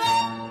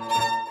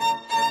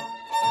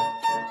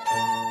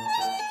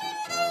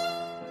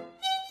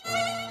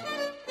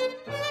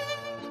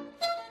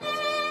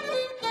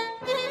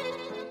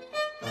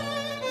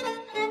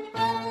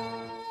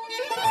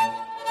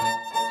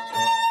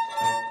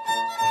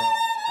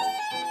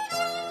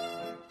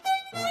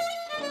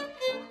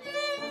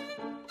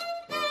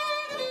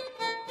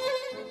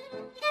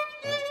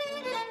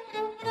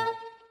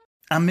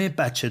 عمه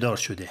بچه دار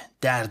شده،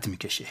 درد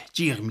میکشه،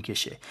 جیغ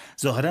میکشه،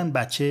 ظاهراً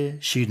بچه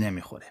شیر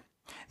نمیخوره.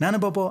 ننه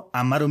بابا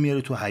عمه رو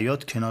میاره تو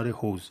حیاط کنار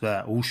حوض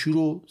و هوشو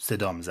رو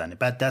صدا میزنه.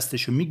 بعد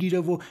دستشو میگیره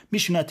و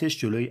میشونتش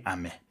جلوی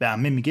عمه. به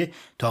عمه میگه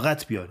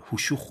طاقت بیار،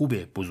 هوشو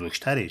خوبه،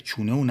 بزرگتره،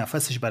 چونه و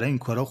نفسش برای این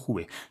کارا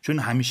خوبه، چون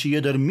همیشه یا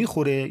داره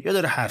میخوره یا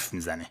داره حرف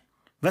میزنه.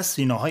 و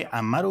سینه‌های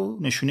عمه رو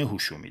نشونه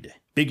هوشو میده.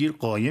 بگیر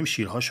قایم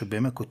شیرهاشو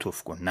بمک و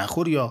تف کن،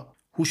 نخور یا.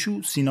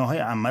 هوشو سینه‌های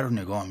عمه رو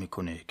نگاه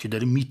میکنه که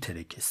داره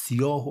میترکه،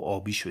 سیاه و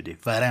آبی شده،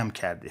 ورم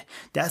کرده.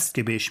 دست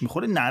که بهش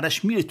میخوره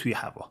نعرش میره توی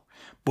هوا،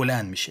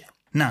 بلند میشه.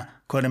 نه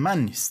کار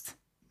من نیست.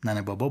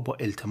 ننه بابا با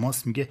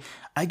التماس میگه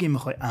اگه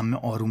میخوای عمه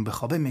آروم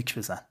بخوابه مک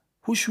بزن.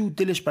 هوشو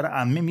دلش برای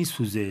عمه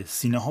میسوزه،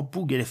 سینه ها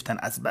بو گرفتن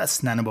از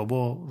بس ننه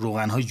بابا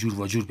روغنهای جور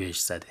و جور بهش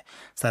زده.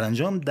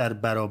 سرانجام در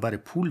برابر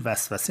پول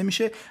وسوسه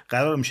میشه،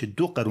 قرار میشه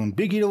 2 قرون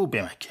بگیره و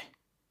بمکه.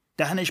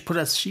 دهنش پر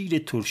از شیر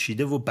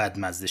ترشیده و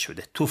بدمزه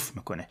شده، تف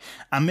میکنه.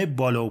 عمه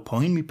بالا و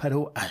پایین میپره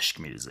و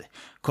اشک میریزه.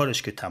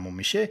 کارش که تموم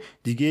میشه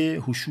دیگه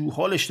هوشو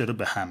حالش داره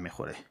به هم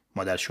میخوره.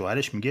 مادر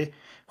شوهرش میگه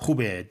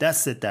خوبه،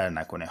 دستت در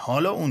نکنه،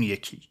 حالا اون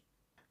یکی.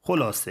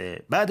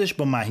 خلاصه بعدش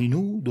با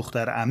مهینو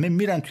دختر عمه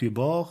میرن توی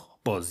باغ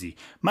بازی.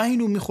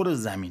 مهینو میخوره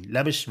زمین،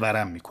 لبش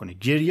ورم میکنه،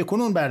 گریه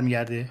کنون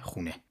برمیگرده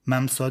خونه.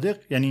 مم صادق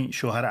یعنی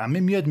شوهر عمه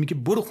میاد میگه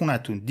برو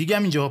خونتون، دیگه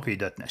هم اینجا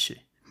پیدات نشه.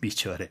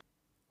 بیچاره.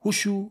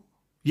 هوشو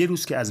یه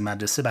روز که از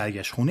مدرسه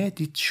برگشت خونه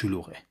دید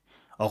شلوغه.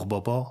 آق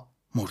بابا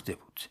مرده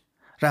بود.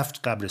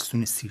 رفت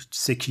قبرستون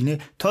سکینه،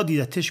 تا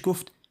دیدتش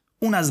گفت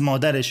اون از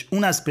مادرش،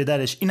 اون از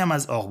پدرش، اینم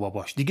از آق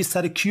باباش. دیگه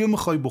سر کیو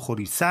میخوای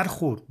بخوری؟ سر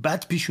خورد،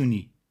 بد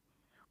پیشونی.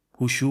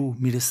 هوشو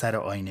میره سر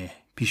آینه،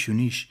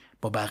 پیشونیش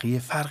با بقیه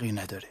فرقی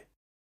نداره.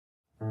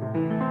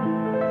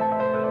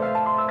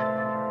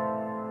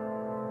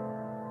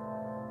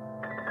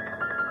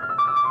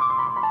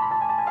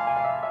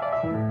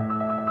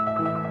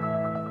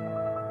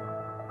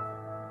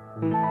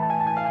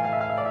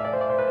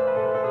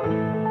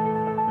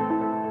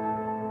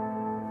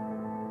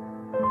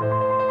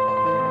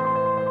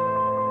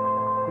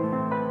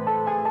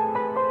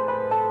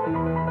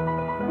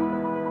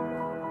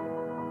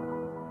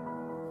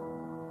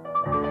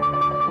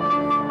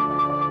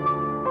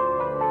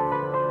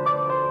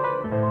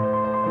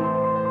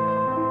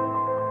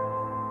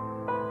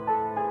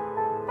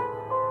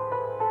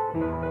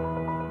 روزی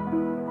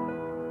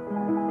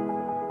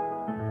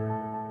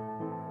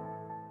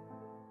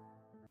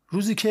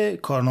که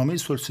کارنامه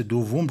سلس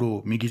دوم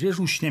رو میگیره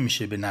روش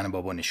نمیشه به ننه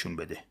بابا نشون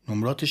بده.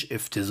 نمراتش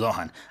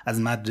افتضاحن.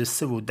 از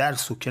مدرسه و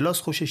درس و کلاس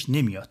خوشش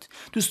نمیاد.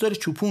 دوست داره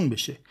چوپون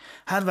بشه.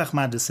 هر وقت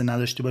مدرسه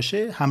نداشته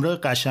باشه همراه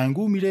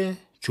قشنگو میره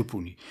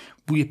چوپونی.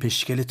 بوی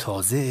پشکل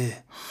تازه،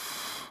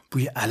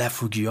 بوی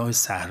علف و گیاه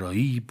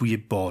صحرایی، بوی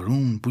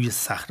بارون، بوی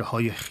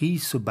صخره‌های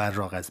خیس و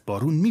براق از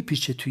بارون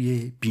میپیچه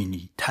توی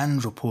بینی، تن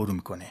رو پر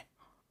میکنه.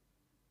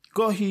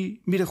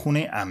 گاهی میره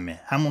خونه عمه،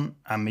 همون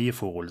عمه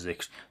فوق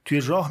الذکر. توی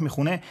راه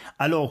میخونه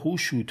الا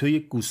هوشو تو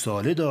یک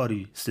گوساله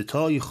داری،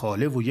 ستای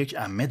خاله و یک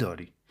عمه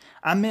داری.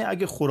 عمه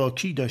اگه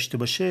خوراکی داشته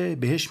باشه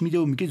بهش میده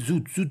و میگه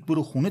زود زود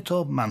برو خونه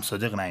تا مم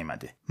صادق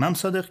نیومده. مم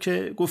صادق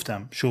که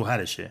گفتم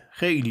شوهرشه،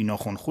 خیلی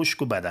ناخن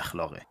خشک و بد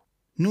اخلاقه.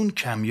 نون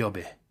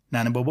کمیابه.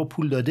 ننه بابا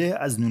پول داده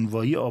از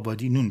نونوایی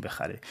آبادی نون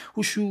بخره.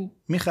 هوشو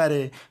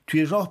میخره،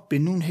 توی راه به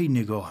نون هی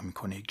نگاه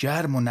میکنه،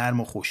 گرم و نرم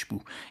و خوشبو.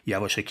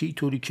 یواشکی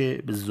طوری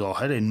که به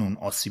ظاهر نون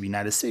آسیبی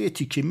نرسه یه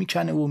تیکه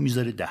میکنه و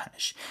میذاره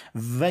دهنش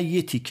و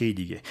یه تیکه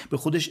دیگه. به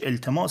خودش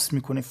التماس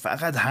میکنه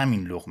فقط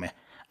همین لقمه،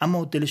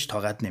 اما دلش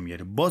طاقت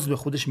نمیاره. باز به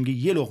خودش میگه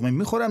یه لقمه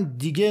میخورم،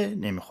 دیگه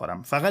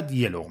نمیخورم، فقط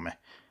یه لقمه.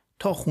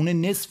 تا خونه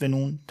نصف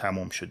نون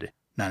تموم شده.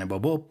 ننه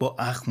بابا با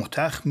اخم و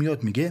تخم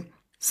میاد میگه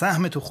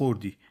سهمتو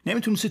خوردی،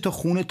 نمیتونستی تا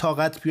خونه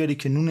طاقت بیاری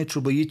که نونت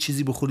رو با یه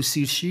چیزی بخوری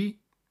سیر شی؟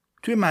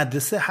 توی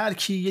مدرسه هر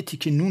کی یه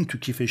تیکه نون تو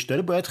کیفش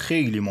داره باید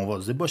خیلی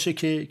مواظب باشه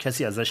که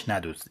کسی ازش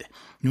ندزده.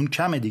 نون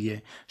کمه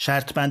دیگه،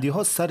 شرط بندی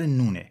ها سر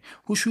نونه.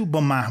 هوشو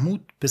با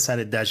محمود پسر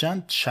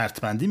دژند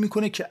شرط بندی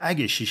میکنه که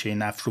اگه شیشه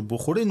نفت رو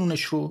بخوره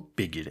نونش رو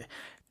بگیره.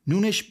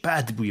 نونش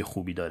بد بوی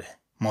خوبی داره،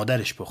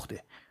 مادرش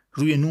پخته.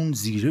 روی نون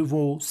زیره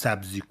و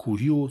سبزی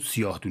کوری و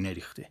سیاه دونه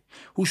ریخته.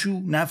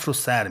 هوشو نفت رو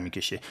سر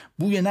میکشه،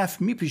 بوی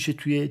نفت میپیشه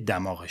توی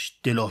دماغش،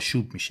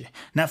 دلاشوب میشه.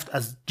 نفت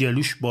از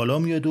گلوش بالا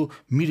میاد و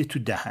میره تو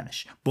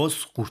دهنش، باز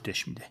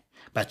قورتش میده.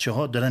 بچه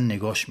ها دارن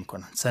نگاش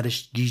میکنن،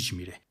 سرش گیج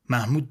میره.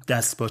 محمود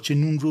دستپاچه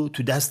نون رو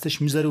تو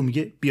دستش میذاره و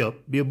میگه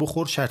بیا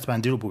بخور، شرط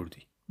بندی رو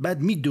بردی. بعد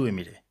میدوه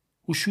میره.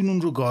 هوشو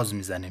نون رو گاز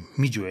میزنه،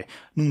 میجوه.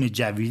 نون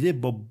جویده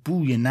با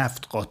بوی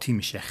نفت قاطی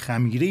میشه،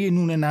 خمیره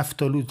نون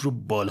نفتالود رو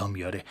بالا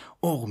میاره،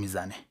 اوق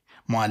میزنه.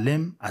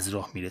 معلم از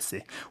راه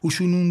میرسه.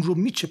 هوشو نون رو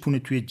میچپونه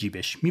توی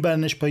جیبش،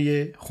 میبرنش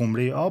پای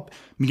خمره آب،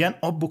 میگن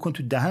آب بکن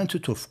تو دهنتو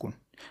تف کن.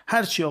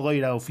 هرچی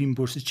آقای رئوفی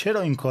میپرسه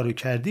چرا این کارو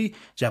کردی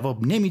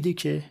جواب نمیده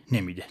که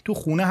نمیده. تو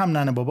خونه هم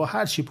ننه بابا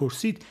هرچی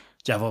پرسید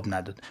جواب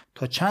نداد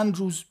تا چند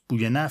روز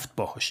بوی نفت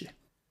باهاشه.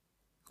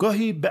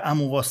 گاهی به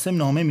عمو قاسم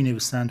نامه می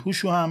نویسند.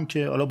 هوشو هم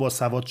که حالا با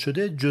سواد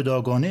شده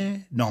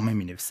جداگانه نامه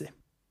می نویسه.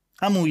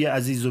 عموی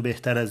عزیز و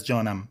بهتر از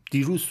جانم،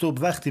 دیروز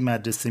صبح وقتی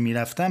مدرسه می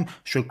رفتم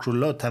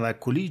شکرالله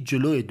توکلی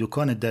جلوی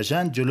دکان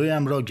دژند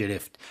جلویم را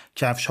گرفت.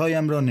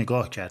 کفشهایم را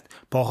نگاه کرد.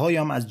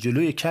 پاهایم از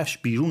جلوی کفش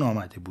بیرون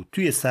آمده بود.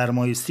 توی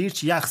سرمای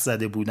سیرچ یخ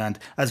زده بودند.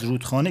 از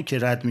رودخانه که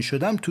رد می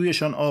شدم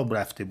تویشان آب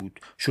رفته بود.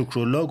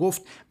 شکرالله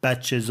گفت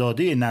بچه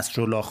زاده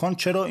نصرالله خان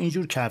چرا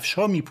اینجور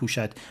کفشها می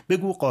پوشد؟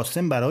 بگو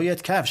قاسم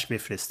برایت کفش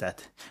بفرستد.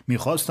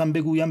 میخواستم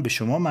بگویم به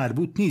شما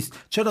مربوط نیست،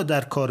 چرا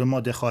در کار ما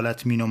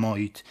دخالت می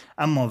نمایید؟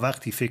 اما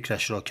وقتی فکرش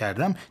را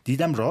کردم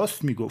دیدم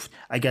راست می گفت.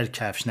 اگر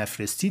کفش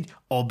نفرستید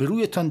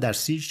آبرویتان در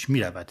سیرچ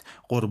می رود.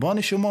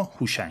 قربان شما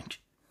هوشنگ.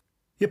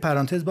 یه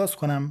پرانتز باز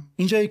کنم.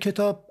 اینجای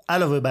کتاب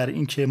علاوه بر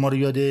این که ما رو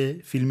یاد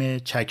فیلم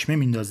چکمه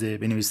میندازه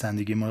به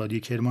نویسندگی مرادی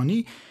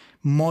کرمانی،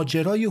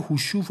 ماجرای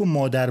هوشو و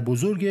مادر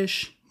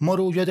بزرگش ما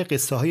رو یاد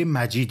قصه های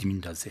مجید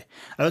میندازه.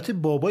 البته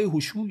بابای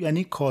هوشو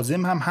یعنی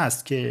کاظم هم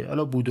هست که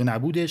حالا بود و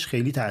نبودش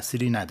خیلی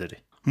تأثیری نداره.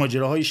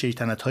 ماجراهای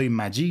شیطنت‌های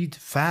مجید،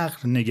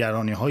 فقر،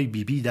 نگرانی‌های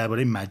بیبی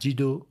درباره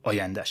مجید و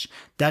آینده‌اش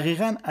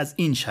دقیقاً از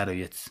این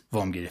شرایط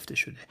وام گرفته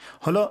شده.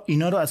 حالا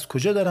اینا رو از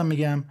کجا دارم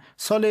میگم؟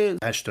 سال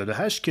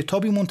 88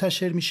 کتابی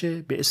منتشر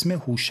میشه به اسم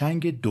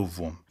هوشنگ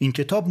دوم. این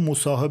کتاب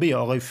مصاحبه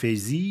آقای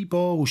فیضی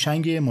با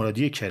هوشنگ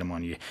مرادی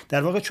کرمانیه.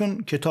 در واقع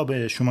چون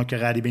کتاب شما که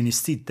غریبه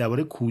نیستید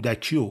درباره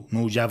کودکی و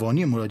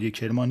نوجوانی مرادی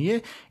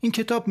کرمانیه، این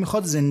کتاب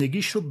میخواد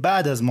زندگیش رو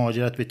بعد از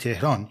مهاجرت به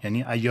تهران،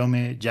 یعنی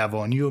ایام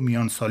جوانی و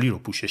میانسالی رو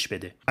پوشش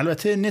بده.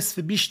 البته نصف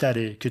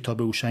بیشتر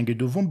کتاب هوشنگ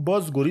دوم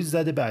باز گریز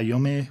زده به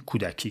ایام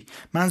کودکی.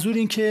 منظور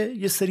این که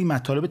یه سری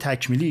مطالب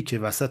تکمیلی که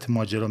وسط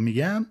ماجرا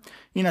میگم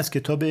این از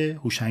کتاب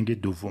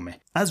هوشنگ دومه.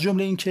 از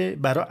جمله این که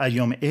برای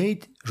ایام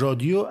عید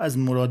رادیو از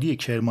مرادی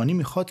کرمانی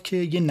میخواد که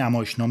یه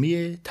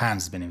نمایشنامه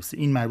طنز بنویسه.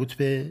 این مربوط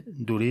به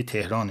دوره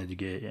تهران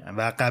دیگه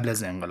و قبل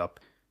از انقلاب.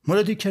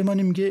 مرادی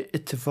کرمانی میگه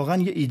اتفاقا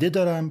یه ایده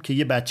دارم که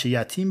یه بچه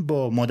یتیم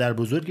با مادر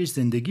بزرگش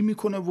زندگی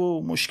میکنه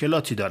و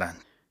مشکلاتی دارن.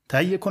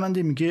 تهیه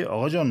کننده میگه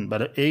آقا جان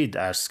برای عید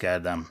عرض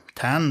کردم،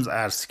 طنز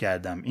عرض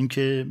کردم، این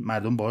که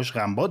مردم باهاش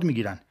غمباد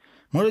میگیرن.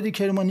 مرادی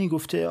کرمانی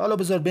گفته حالا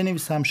بذار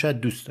بنویسم، شاید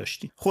دوست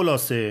داشتی.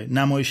 خلاصه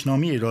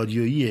نمایشنامه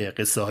رادیویی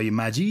قصه های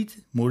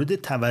مجید مورد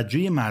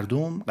توجه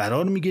مردم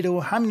قرار میگیره و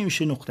همین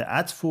میشه نقطه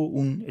عطف و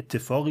اون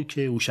اتفاقی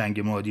که هوشنگ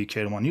مرادی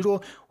کرمانی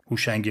رو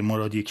هوشنگ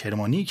مرادی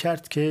کرمانی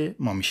کرد که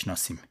ما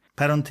میشناسیم.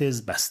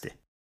 پرانتز بسته.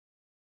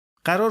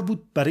 قرار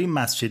بود برای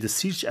مسجد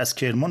سیرچ از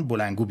کرمان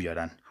بلنگو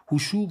بیارن.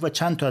 هوشو و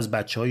چند تا از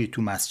بچه‌های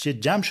تو مسجد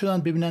جمع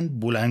شدن ببینن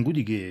بلنگو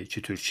دیگه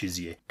چطور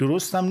چیزیه.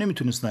 درست هم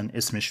نمیتونستن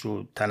اسمش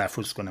رو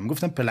تلفظ کنن،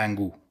 گفتن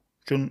پلنگو،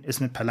 چون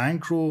اسم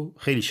پلنگ رو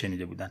خیلی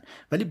شنیده بودن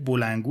ولی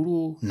بلنگو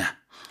رو نه.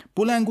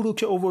 بلنگو رو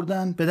که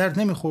آوردن به درد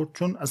نمیخورد،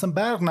 چون اصلا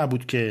برق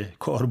نبود که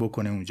کار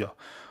بکنه اونجا.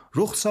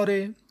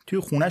 رخساره توی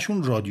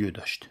خونهشون رادیو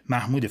داشت.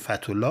 محمود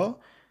فتح‌الله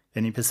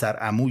یعنی پسر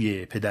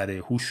عموی پدر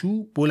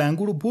هوشو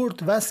بلنگو رو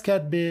برد وصل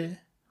کرد به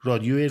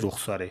رادیو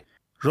رخساره.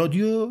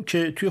 رادیو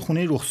که توی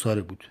خونه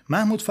رخساره بود.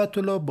 محمود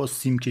فتح‌الله با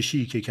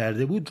سیمکشی که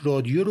کرده بود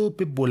رادیو رو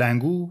به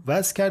بلنگو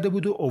وصل کرده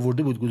بود و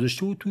آورده بود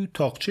گذاشته بود تو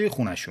تاقچه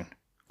خونهشون.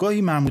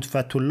 گاهی محمود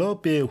فتح‌الله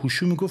به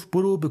هوشو میگفت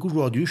برو بگو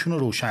رادیوشون رو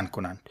روشن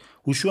کنن.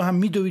 هوشو هم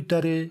میدوید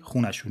در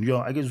خونهشون،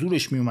 یا اگه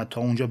زورش میومد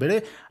تا اونجا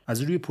بره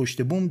از روی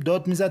پشت بوم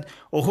داد میزد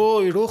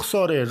اوهوی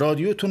رخساره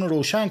رادیوتون رو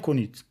روشن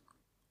کنید.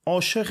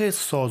 عاشق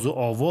ساز و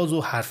آواز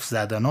و حرف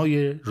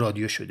زدنای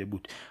رادیو شده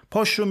بود.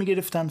 پاش رو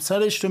میگرفتن،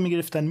 سرش رو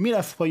میگرفتن،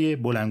 میرفت پای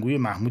بلنگوی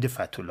محمود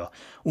فتح‌الله.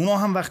 اونا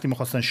هم وقتی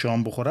میخواستن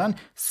شام بخورن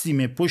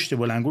سیم پشت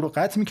بلنگو رو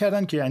قطع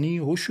میکردن که یعنی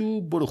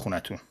هوشو برو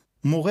خونتون.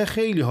 موقع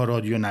خیلی ها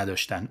رادیو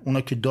نداشتن،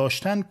 اونا که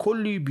داشتن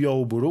کلی بیا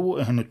و برو و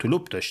اهن و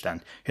طلب داشتن،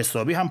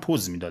 حسابی هم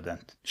پوز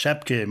میدادند.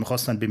 شب که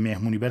میخواستن به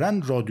مهمونی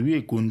برن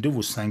رادیوی گنده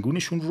و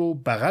سنگونشون رو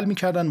بغل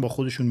میکردن با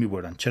خودشون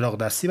میبرن، چراغ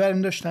دستی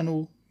برمی داشتن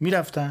و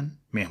میرفتن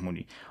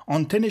مهمونی.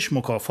 آنتنش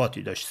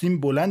مکافاتی داشت، سیم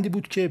بلندی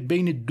بود که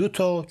بین 2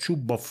 تا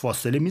چوب با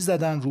فاصله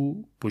میزدن رو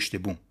پشت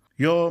بوم،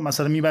 یا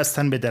مثلا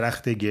میبستن به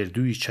درخت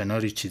گردوی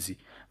چناری چیزی.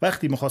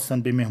 وقتی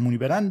میخواستن به مهمونی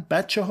برن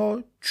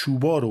بچه‌ها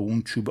چوبا رو،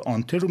 اون چوب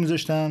آنتن رو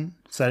میذاشتن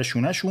سر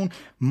شونه‌شون،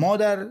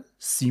 مادر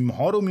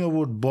سیم‌ها رو می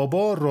آورد،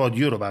 بابا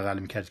رادیو رو بغل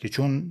میکرد که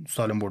چون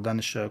سالم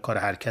بردنش کار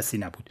هر کسی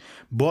نبود.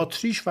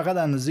 باتریش فقط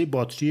اندازه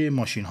باتری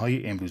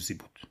ماشین‌های امروزی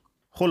بود.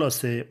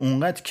 خلاصه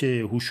اونقدر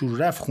که هوشو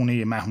رفت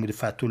خونه محمود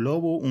فتح‌الله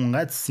و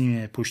اونقدر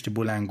سیم پشت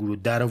بلنگو رو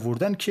در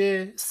آوردن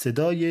که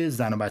صدای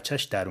زن و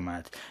بچهش در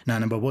اومد.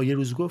 ننه بابا یه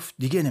روز گفت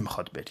دیگه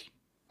نمیخواد بری.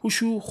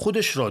 هوشو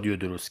خودش رادیو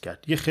درست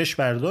کرد. یه خش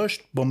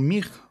برداشت، با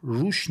میخ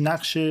روش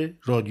نقش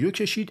رادیو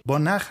کشید، با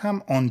نخ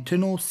هم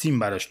آنتن و سیم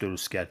براش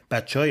درست کرد.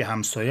 بچهای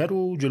همسایه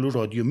رو جلو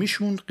رادیو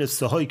میشوند،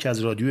 قصه هایی که از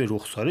رادیو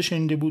رخساره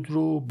شنیده بود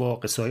رو با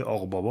قصه های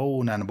آقا بابا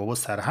و ننه بابا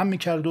سرهم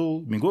میکرد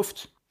و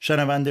میگفت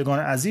شنوندگان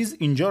عزیز،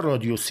 اینجا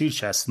رادیو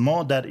سیرچ است.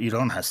 ما در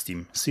ایران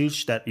هستیم.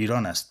 سیرچ در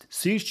ایران است.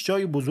 سیرچ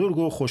جای بزرگ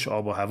و خوش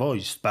آب و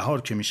هوایی است.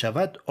 بهار که می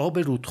شود آب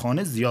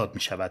رودخانه زیاد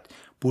می شود.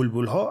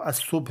 بلبل‌ها از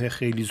صبح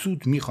خیلی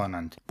زود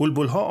می‌خوانند.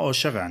 بلبل‌ها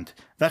عاشقند.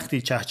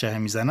 وقتی چهچه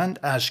می‌زنند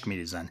اشک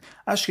می‌ریزند.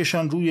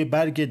 اشکشان روی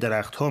برگ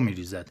درخت‌ها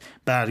می‌ریزد.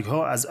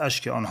 برگ‌ها از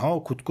اشک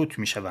آنها کت کت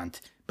می‌شوند.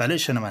 بله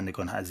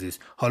شنوندگان عزیز،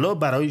 حالا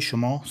برای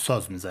شما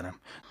ساز می‌زنم.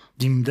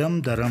 دیم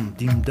دم درم،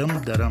 دیم دم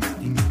درم،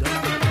 دیم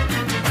دم.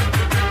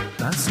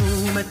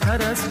 معصومه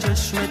تر از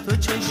چشم تو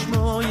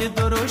چشمای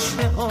درشت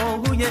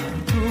آهوی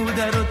تو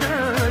در و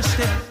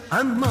دشته،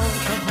 اما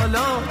تا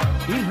حالا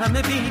این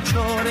همه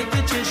بیچاره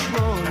که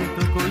چشمای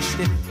تو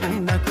کشته،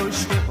 اون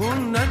نکشته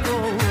اون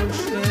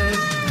نکشته.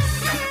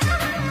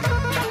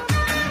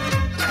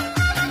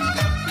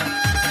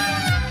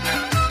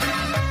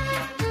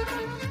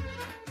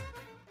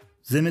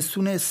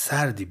 زمستون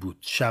سردی بود.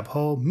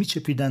 شبها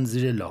میچپیدن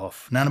زیر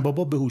لحاف. ننه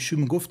بابا به هوشو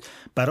میگفت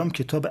برام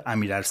کتاب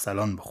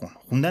امیرارسلان بخون.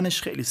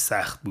 خوندنش خیلی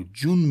سخت بود.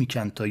 جون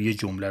میکند تا یه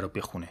جمله رو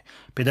بخونه.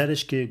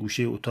 پدرش که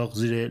گوشه اتاق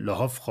زیر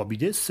لحاف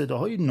خوابیده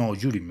صداهای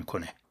ناجوری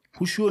میکنه.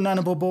 هوشو و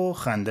ننه بابا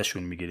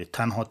خندهشون میگیره.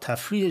 تنها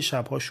تفریح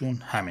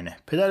شبهاشون همینه.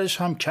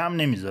 پدرش هم کم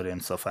نمیذاره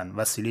انصافا.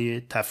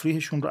 وسیله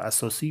تفریحشون رو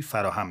اساسی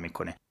فراهم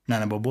میکنه.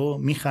 ننه بابا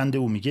میخنده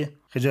و میگه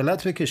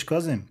خجالت بکش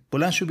کاظم،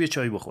 بلند شو بیا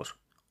چای بخور.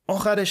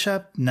 آخر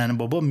شب ننه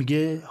بابا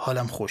میگه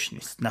حالم خوش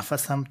نیست،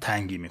 نفسم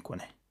تنگی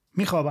میکنه.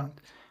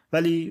 میخوابند،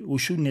 ولی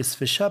هوشو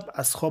نصف شب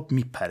از خواب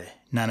میپره.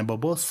 ننه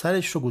بابا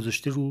سرش رو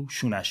گذاشته رو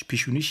شونش،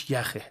 پیشونیش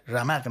یخه،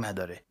 رمق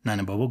نداره.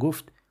 ننه بابا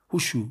گفت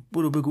هوشو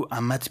برو بگو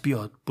عمت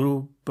بیاد،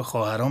 برو به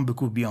خواهرام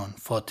بگو بیان،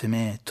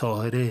 فاطمه،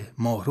 طاهره،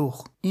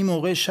 ماهرخ. این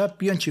موقع شب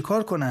بیان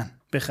چیکار کنن؟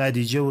 به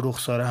خدیجه و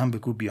رخساره هم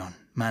بگو بیان،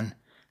 من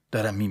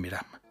دارم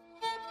میمیرم.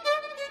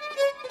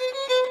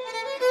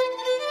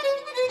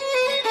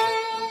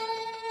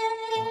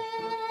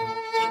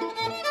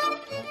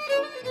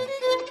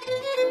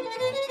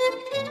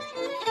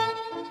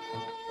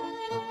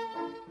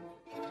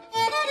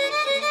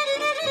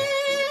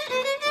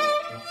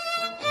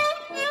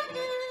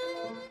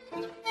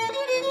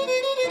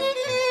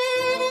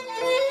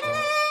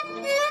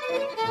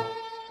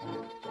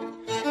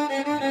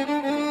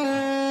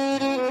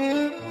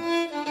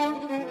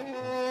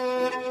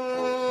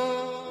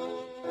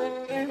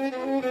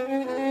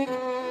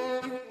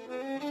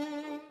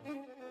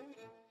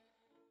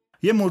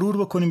 یه مرور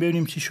بکنیم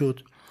ببینیم چی شد.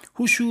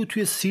 هوشو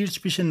توی سیرچ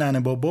پیش ننه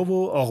بابا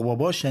و آقا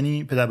باباش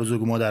یعنی پدر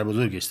بزرگ و مادر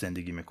بزرگش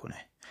زندگی میکنه.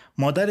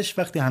 مادرش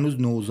وقتی هنوز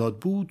نوزاد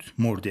بود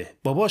مرده.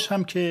 باباش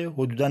هم که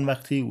حدوداً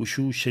وقتی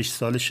اوشو 6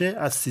 سالشه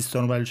از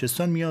سیستان و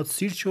بلوچستان میاد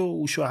سیرچ و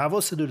اوشو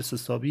حواس درست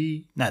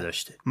حسابی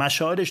نداشته.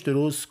 مشاعرش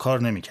درست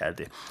کار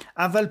نمی‌کرده.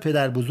 اول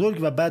پدر بزرگ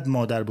و بعد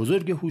مادر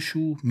بزرگ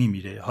هوشو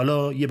میمیره.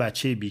 حالا یه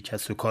بچه بی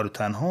کس و کار و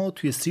تنها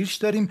توی سیرچ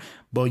داریم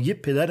با یه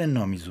پدر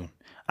نامیزون.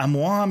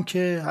 عموها هم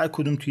که هر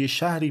کدوم توی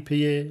شهری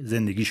پی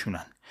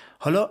زندگیشونن.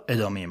 حالا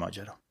ادامه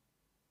ماجرا.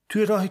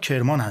 توی راه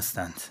کرمان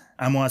هستند.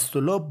 عمو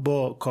اسدالله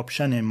با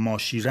کاپشن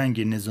ماشی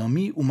رنگ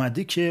نظامی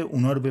اومده که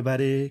اونا رو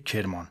ببره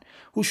کرمان.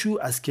 هوشو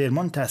از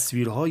کرمان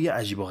تصویرهای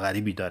عجیب و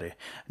غریبی داره.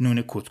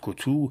 نون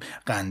کتکوتو،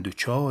 قند و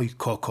چای،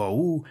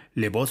 کاکائو،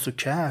 لباس و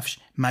کفش،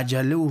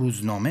 مجله و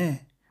روزنامه.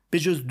 به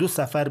جز 2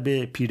 سفر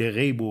به پیر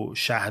غیب و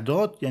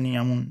شهداد، یعنی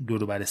همون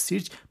دور و بر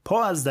سیرج،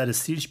 پا از در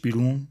سیرج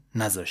بیرون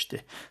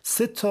نذاشته.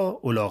 3 تا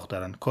الاغ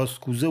دارن.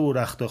 کاسکوزه و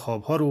رخت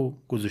خوابها رو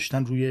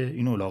گذاشتن روی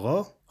این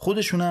الاغا،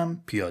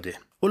 خودشونم پیاده.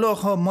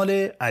 الاغ‌ها مال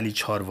علی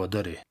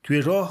چارواداره.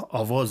 توی راه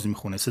آواز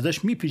میخونه،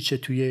 صداش میپیچه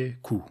توی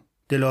کوه.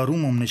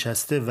 دلارومم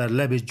نشسته ور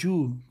لب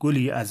جو،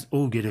 گلی از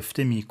او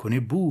گرفته میکنه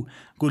بو،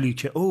 گلی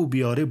که او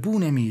بیاره بو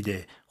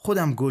نمیده،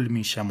 خودم گل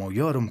میشم و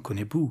یارم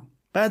کنه بو.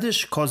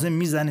 بعدش کاظم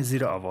میزنه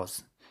زیر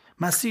آواز.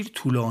 مسیر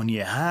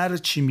طولانیه، هر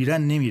چی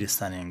میرن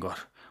نمیرسن انگار.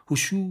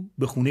 هوشو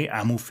به خونه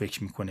عمو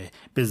فکر میکنه،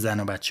 به زن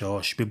و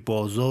بچه‌هاش، به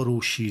بازار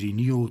و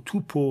شیرینی و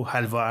توپ و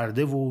حلوا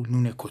ارده و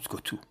نون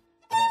کتکوتو.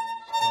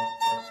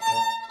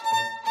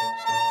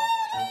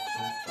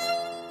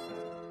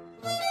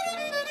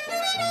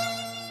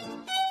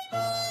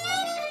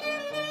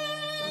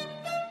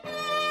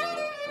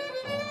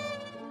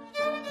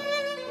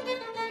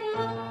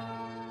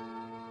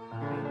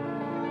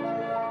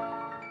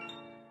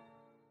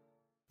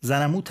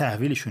 زنمو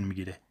تحویلشون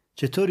میگیره.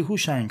 چطوری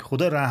هوشنگ؟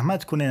 خدا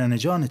رحمت کنه ننه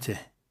جانته.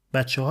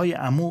 بچه‌های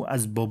عمو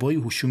از بابای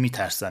هوشو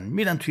میترسن،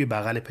 میرن توی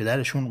بغل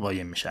پدرشون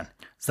قایم میشن.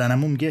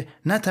 زنمو میگه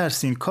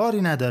نترسین،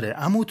 کاری نداره،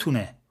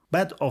 عموتونه.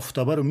 بعد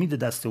آفتابه رو میده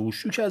دست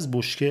هوشو که از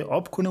بشکه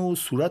آب کنه و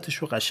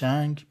صورتشو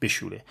قشنگ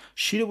بشوره.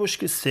 شیر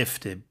بشکه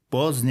سفته،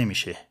 باز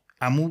نمیشه.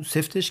 عمو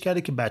سفتش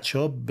کرده که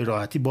بچه‌ها به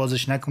راحتی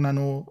بازش نکنن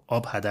و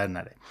آب هدر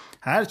نره.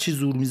 هر چی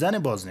زور میزنه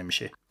باز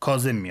نمیشه.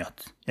 کاظم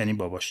میاد، یعنی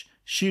باباش.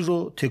 شیر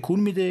رو تکون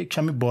میده،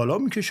 کمی بالا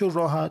میکشه و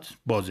راحت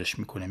بازش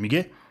میکنه.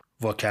 میگه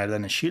وا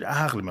کردن شیر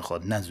عقل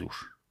میخواد نه زور.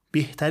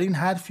 بهترین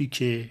حرفی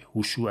که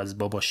هوشو از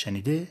باباش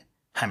شنیده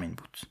همین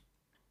بود.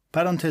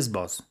 پرانتز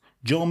باز.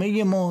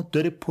 جامعه ما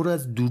داره پر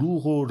از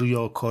دروغ و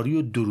ریاکاری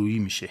و درویی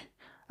میشه.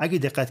 اگه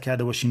دقت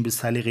کرده باشین به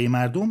سلیقه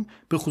مردم،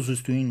 به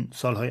خصوص تو این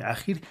سالهای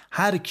اخیر،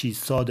 هر کی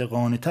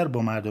صادقانه تر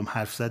با مردم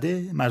حرف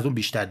زده، مردم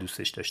بیشتر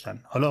دوستش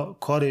داشتن. حالا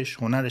کارش،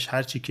 هنرش،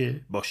 هر چی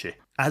که باشه.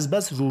 از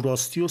بس رو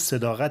راستی و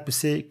صداقت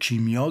مثل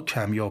کیمیا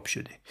کمیاب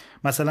شده.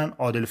 مثلا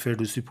عادل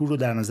فردوسی پور رو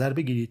در نظر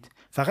بگیرید.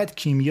 فقط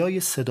کیمیای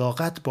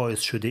صداقت باعث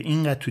شده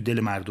اینقدر تو دل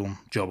مردم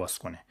جا باز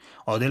کنه.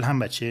 عادل هم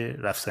بچه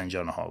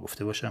رفسنجانه ها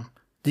گفته باشم.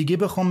 دیگه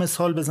بخوام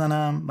مثال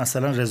بزنم،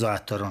 مثلا رضا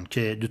عطاران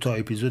که 2 تا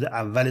اپیزود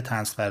اول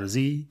طنز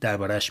فرضی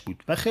دربارش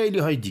بود و خیلی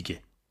های دیگه.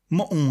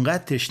 ما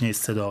اونقدر تشنه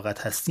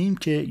صداقت هستیم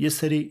که یه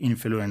سری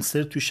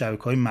اینفلوئنسر تو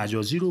شبکه‌های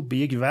مجازی رو به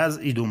یک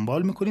وضعی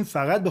دنبال می‌کنیم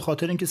فقط به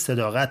خاطر اینکه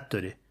صداقت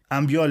داره.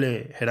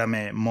 انبیال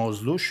هرم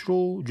مازلوش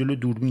رو جلو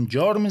دوربین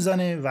جار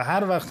میزنه و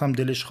هر وقت هم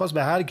دلش خواست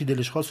به هر کی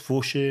دلش خواست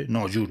فحش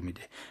ناجور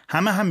میده.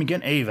 همه هم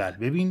میگن ایول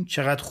ببین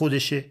چقدر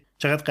خودشه،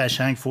 چقدر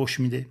قشنگ فحش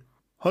میده.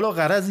 حالا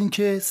غرض این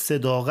که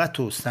صداقت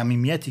و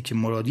صمیمیتی که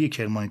مرادی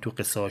کرمانی تو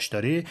قصه‌اش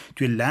داره،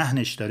 توی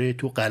لحنش داره،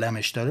 تو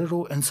قلمش داره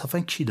رو انصافا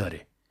کی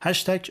داره؟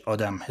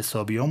 #آدم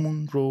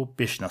حسابیامون رو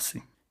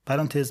بشناسیم.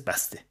 پرانتز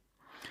بسته.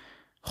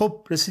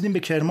 خب رسیدیم به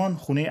کرمان،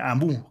 خونه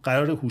عمو.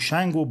 قرار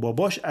هوشنگ و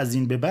باباش از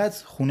این به بعد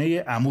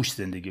خونه عموش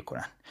زندگی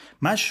کنن.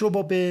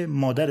 مشروبا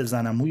مادر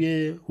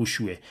زنموی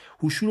هوشوه.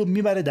 هوشو رو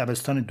میبره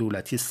دبستان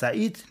دولتی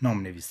سعید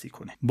نام نویسی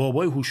کنه.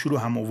 بابای هوشو رو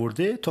هم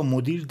آورده تا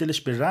مدیر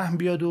دلش به رحم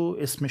بیاد و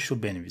اسمش رو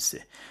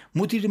بنویسه.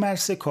 مدیر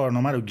مرسه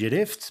کارنامه رو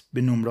گرفت،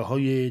 به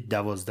نمره‌های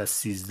 12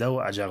 13 و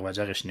عجق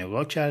وجقش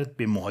نگاه کرد،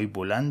 به موهای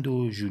بلند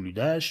و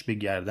ژولیده‌اش، به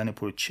گردن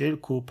پر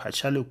چرک و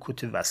پچل و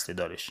کت وصله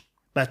دارش.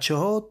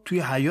 بچه‌ها توی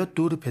حیاط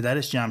دور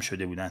پدرش جمع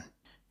شده بودن.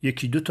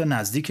 1-2 تا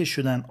نزدیکش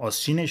شدن،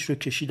 آستینش رو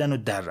کشیدن و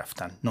در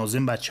رفتن.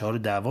 ناظم بچه‌ها رو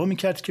دعوا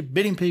می‌کرد که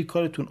بریم پی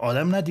کارتون،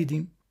 آدم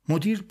ندیدیم.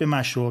 مدیر به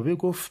مشروبه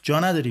گفت جا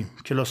نداریم،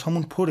 کلاس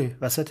هامون پره،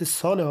 وسط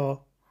ساله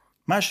ها.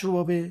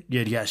 مشروبه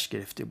گریه‌اش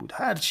گرفته بود.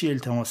 هر چی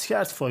التماس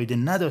کرد فایده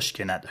نداشت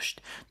که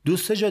نداشت.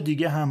 2-3 جا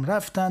دیگه هم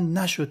رفتن،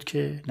 نشد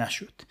که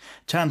نشد.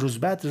 چند روز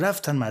بعد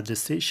رفتن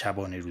مدرسه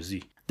شبانه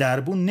روزی.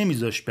 دربون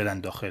نمیذاش برن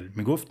داخل.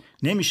 میگفت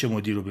نمیشه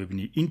مدیر رو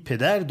ببینی، این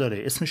پدر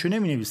داره، اسمشو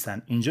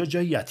نمینویسن، اینجا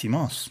جای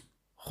یتیماست.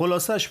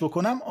 خلاصش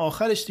بکنم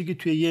آخرش دیگه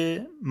توی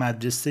یه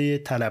مدرسه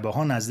طلبه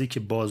ها نزدیک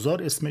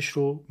بازار اسمش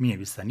رو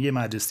مینویسن، یه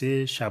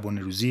مدرسه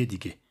شبانه روزی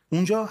دیگه.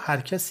 اونجا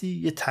هر کسی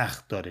یه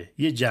تخت داره،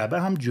 یه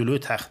جعبه هم جلوی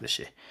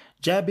تختشه.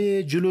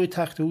 جعبه جلوی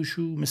تخت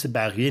هوشو مثل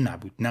بقیه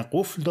نبود، نه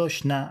قفل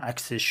داشت نه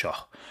عکس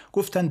شاه.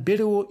 گفتن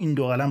بره و این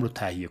 2 قلم رو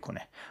تهیه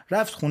کنه.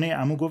 رفت خونه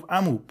عمو، گفت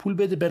عمو پول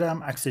بده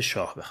برم عکس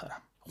شاه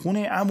بخرم.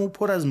 خونه عمو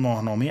پر از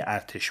ماهنامه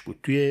ارتش بود.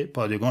 توی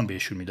پادگان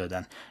بهشون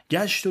میدادن.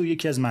 گشت و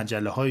یکی از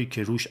مجله هایی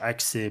که روش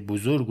عکس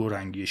بزرگ و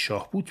رنگی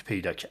شاه بود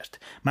پیدا کرد.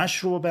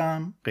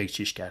 مشروبم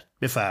قیچیش کرد.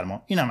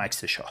 بفرما، اینم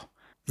عکس شاه.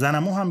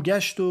 زنمو هم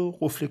گشت و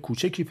قفل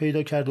کوچکی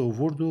پیدا کرد و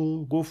آورد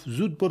و گفت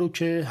زود برو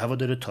که هوا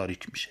داره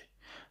تاریک میشه.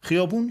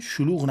 خیابون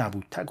شلوغ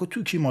نبود. تک و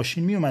توکی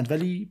ماشین میومد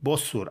ولی با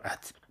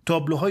سرعت.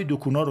 تابلوهای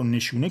دکونا رو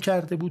نشونه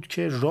کرده بود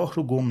که راه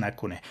رو گم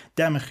نکنه.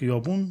 دم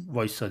خیابون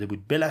وایساده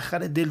بود.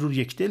 بالاخره دل رو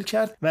یک دل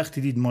کرد.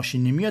 وقتی دید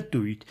ماشین نمیاد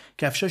دوید.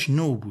 کفشاش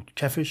نو بود.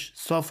 کفش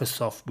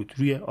صاف بود.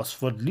 روی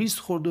آسفالت لیز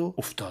خورد و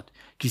افتاد.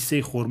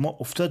 کیسه خرما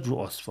افتاد رو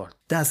آسفالت.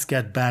 دست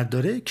کرد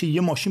برداره که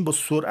یه ماشین با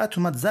سرعت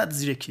اومد زد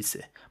زیر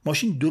کیسه.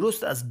 ماشین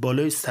درست از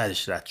بالای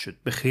سرش رد شد.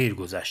 به خیر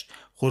گذشت.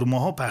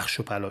 خرماها پخش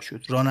و پلا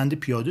شد. راننده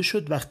پیاده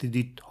شد. وقتی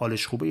دید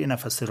حالش خوبه یه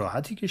نفس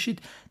راحتی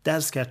کشید.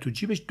 دست کرد تو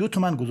جیبش 2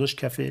 تومن گذاشت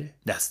کف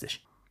دستش.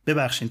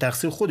 ببخشین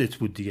تقصیر خودت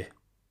بود دیگه.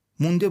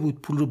 مونده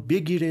بود پول رو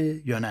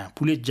بگیره یا نه.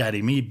 پول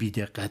جریمه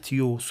بی‌دقتی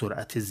و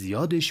سرعت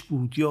زیادش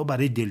بود یا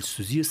برای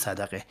دلسوزی و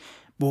صدقه.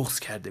 بغض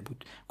کرده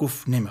بود.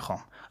 گفت نمیخوام.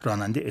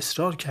 راننده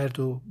اصرار کرد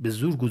و به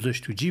زور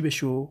گذاشت تو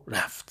جیبش و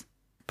رفت.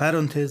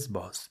 پرانتز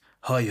باز.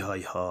 های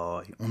های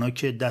های، اونا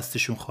که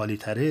دستشون خالی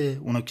تره،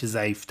 اونا که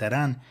ضعیف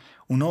ترن،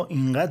 اونا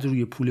اینقدر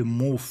روی پول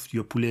مفت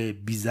یا پول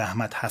بی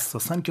زحمت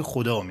حساسن که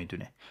خدا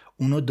میدونه.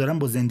 اونا دارن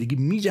با زندگی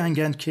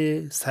میجنگن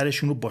که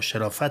سرشون رو با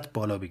شرافت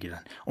بالا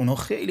بگیرن. اونا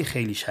خیلی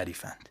خیلی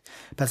شریفند.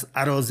 پس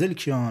اراذل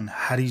کیان،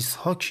 حریص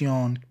ها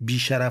کیان، بی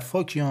شرف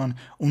ها کیان؟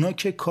 اونا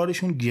که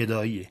کارشون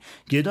گداییه.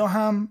 گدا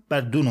هم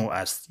بر 2 نوع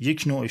است.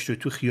 یک نوعش رو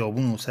تو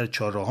خیابون و سر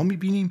چهارراها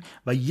میبینیم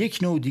و یک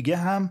نوع دیگه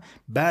هم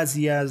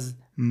بعضی از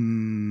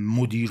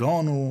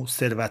مدیران و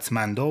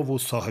ثروتمندا و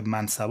صاحب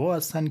منصبا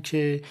هستن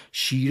که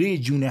شیره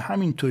جون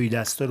همین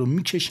تهیدستا رو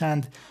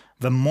میکشند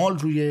و مال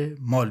روی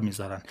مال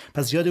میذارن.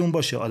 پس یادمون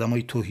باشه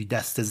آدمای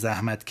تهیدست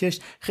زحمتکش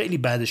خیلی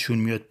بعدشون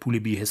میاد پول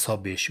بی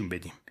حساب بهشون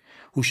بدیم.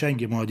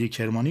 هوشنگ مادی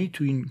کرمانی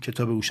تو این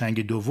کتاب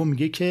هوشنگ دوم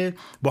میگه که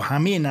با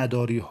همه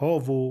نداری ها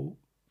و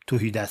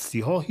تهیدستی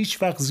ها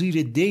هیچ وقت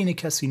زیر دین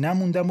کسی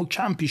نموندم و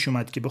کم پیش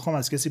اومد که بخوام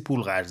از کسی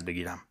پول قرض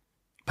بگیرم.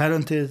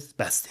 پرانتز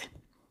بسته.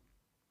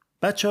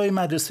 بچه‌های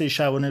مدرسه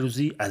شبانه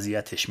روزی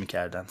اذیتش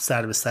میکردن.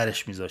 سر به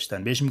سرش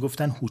میذاشتن. بهش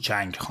میگفتن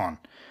هوشنگ خان.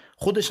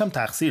 خودش هم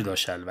تقصیر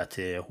داشت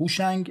البته.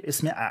 هوشنگ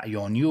اسم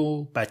اعیانی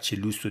و بچه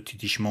لوس و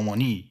تیتیش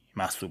مامانی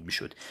محسوب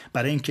میشد.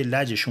 برای اینکه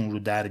لجشون رو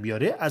در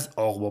بیاره از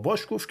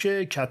آقباباش گفت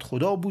که کت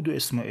خدا بود و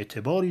اسم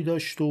اعتباری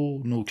داشت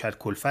و نوکر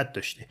کلفت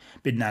داشته.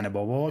 به ننه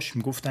باباش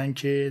میگفتن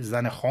که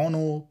زن خان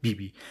و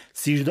بیبی.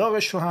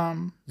 سیرداغش رو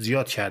هم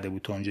زیاد کرده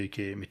بود تا اونجایی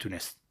که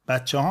میتونست.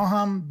 بچه ها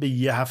هم به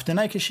یه هفته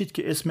نکشید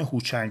که اسم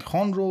هوشنگ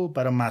خان رو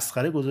برای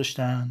مسخره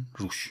گذاشتن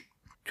روش.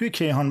 توی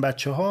کیهان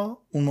بچه ها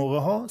اون موقع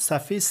ها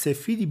صفحه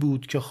سفیدی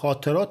بود که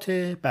خاطرات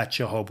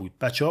بچه ها بود.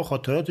 بچه ها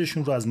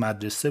خاطراتشون رو از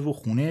مدرسه و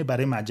خونه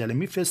برای مجله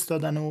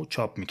میفرستادن و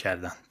چاپ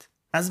میکردند.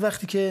 از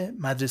وقتی که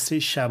مدرسه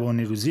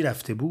شبانه روزی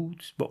رفته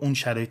بود با اون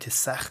شرایط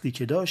سختی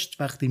که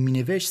داشت وقتی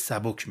مینوشت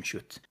سبک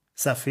میشد.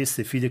 صفحه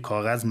سفید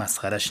کاغذ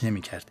مسخرش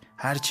نمیکرد.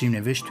 هر چی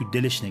نوشت تو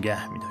دلش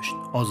نگه می‌داشت.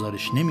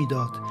 آزارش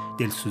نمیداد،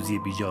 دلسوزی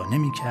بیجا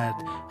نمیکرد،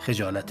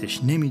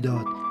 خجالتش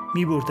نمیداد،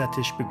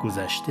 میبردتش به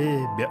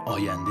گذشته، به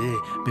آینده،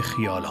 به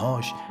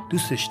خیالهاش.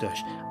 دوستش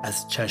داشت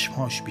از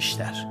چشمهاش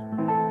بیشتر.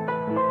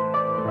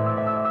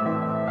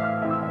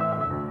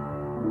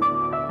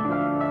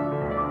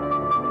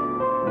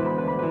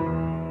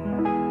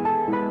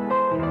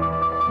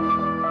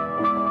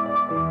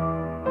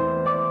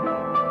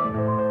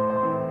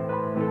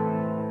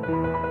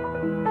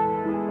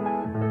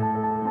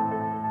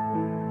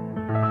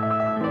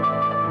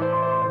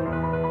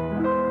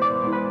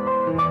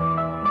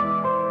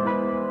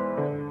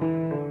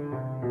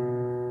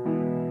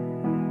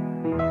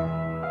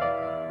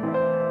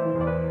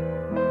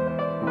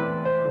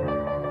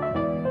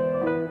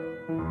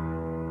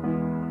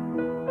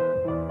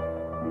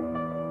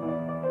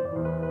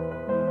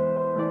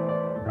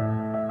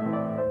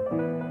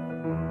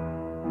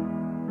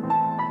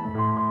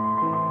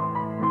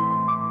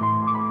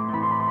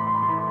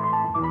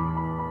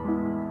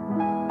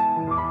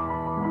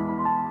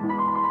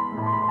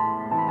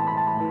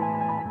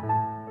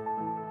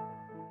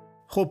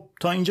 خب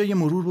تا اینجا یه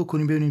مرور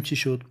بکنیم ببینیم چی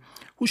شد.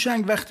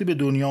 هوشنگ وقتی به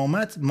دنیا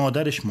آمد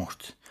مادرش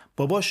مرد.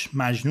 باباش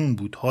مجنون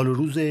بود. حال و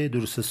روز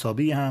درست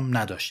حسابی هم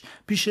نداشت.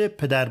 پیش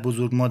پدر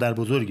بزرگ مادر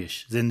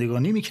بزرگش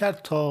زندگانی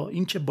میکرد تا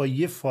اینکه با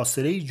یه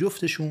فاصله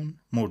جفتشون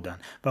مردن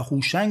و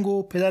هوشنگ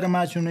و پدر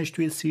مجنونش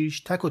توی سیرش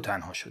تک و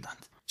تنها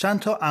شدند. چند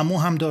تا عمو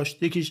هم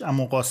داشت. یکیش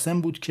عمو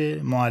قاسم بود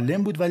که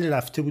معلم بود ولی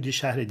رفته بود یه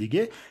شهر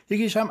دیگه.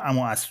 یکیش هم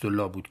عمو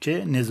اسدالله بود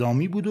که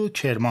نظامی بود و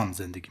کرمان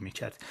زندگی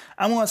میکرد.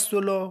 عمو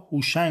اسدالله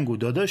هوشنگ و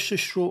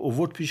داداشش رو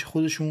آورد پیش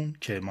خودشون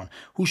کرمان.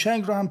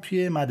 هوشنگ رو هم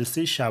توی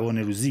مدرسه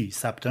شبانه روزی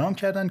ثبت نام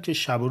کردن که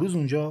شب و روز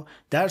اونجا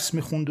درس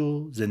میخوند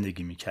و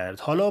زندگی میکرد.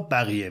 حالا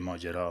بقیه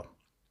ماجرا.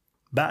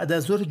 بعد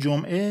از ظهر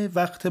جمعه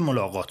وقت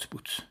ملاقات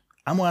بود.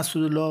 عمو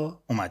اسدالله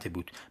اومده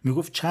بود،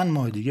 میگفت چند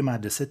ماه دیگه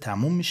مدرسه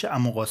تموم میشه،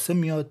 عمو قاسم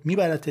میاد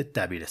میبرتت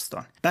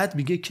دبیرستان. بعد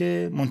میگه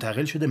که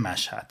منتقل شده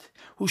مشهد.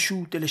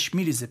 هوشو دلش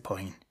میریزه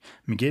پایین،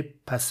 میگه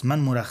پس من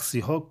مرخصی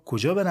ها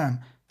کجا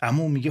برم؟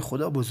 عمو میگه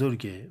خدا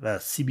بزرگه و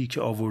سیبی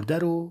که آورده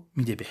رو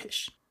میده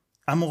بهش.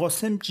 عمو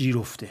قاسم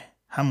جیرفته،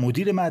 هم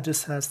مدیر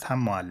مدرسه هست هم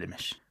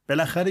معلمش.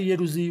 بالاخره یه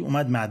روزی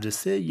اومد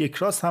مدرسه، یک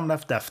راست هم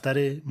رفت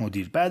دفتر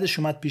مدیر. بعدش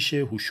اومد پیش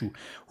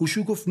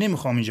هوشو گفت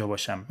نمیخوام اینجا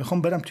باشم،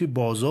 میخوام برم توی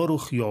بازار و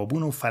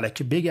خیابون و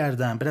فلکه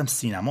بگردم، برم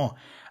سینما.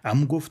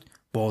 عمو گفت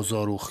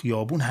بازار و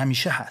خیابون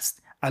همیشه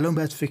هست، الان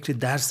باید فکر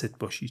درست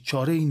باشی،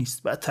 چاره ای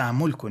نیست، باید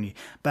تحمل کنی،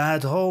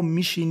 بعدها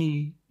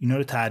میشینی اینا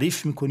رو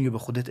تعریف میکنی و به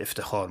خودت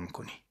افتخار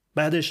میکنی.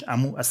 بعدش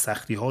عمو از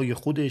سختی‌های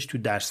خودش تو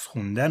درس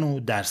خوندن و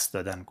درس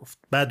دادن گفت.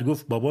 بعد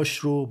گفت باباش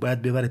رو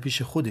باید ببره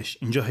پیش خودش،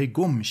 اینجا هی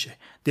گم میشه،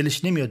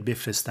 دلش نمیاد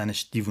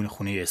بفرستنش دیوونه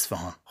خونه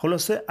اصفهان.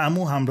 خلاصه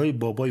عمو همراه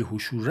بابای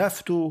هوشو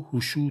رفت و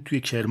هوشو توی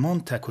کرمان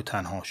تک و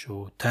تنها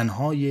شد،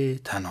 تنها.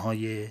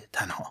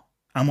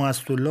 عمو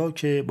اسدالله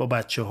که با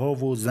بچه‌ها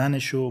و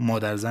زنش و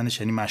مادر زنش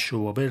یعنی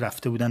مشروبابه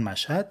رفته بودن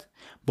مشهد،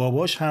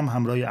 باباش هم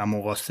همراه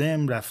عمو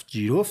قاسم رفت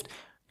جیرفت.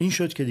 این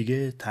شد که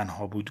دیگه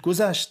تنها بود.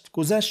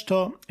 گذشت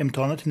تا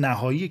امتحانات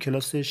نهایی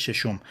کلاس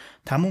ششم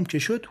تموم که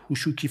شد،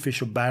 هوشو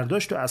کیفشو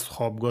برداشت و از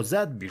خوابگاه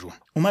زد بیرون.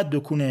 اومد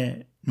دکون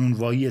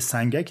نونوایی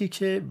سنگکی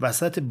که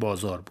وسط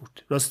بازار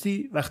بود.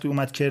 راستی وقتی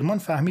اومد کرمان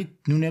فهمید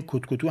نون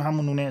کتکتو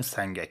همون نون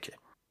سنگکه.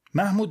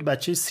 محمود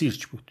بچه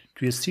سیرچ بود.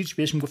 توی سیرچ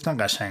بهش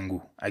میگفتن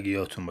قشنگو اگه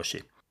یادتون باشه.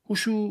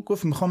 هوشو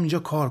گفت میخوام اینجا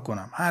کار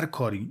کنم، هر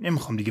کاری،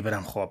 نمیخوام دیگه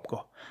برم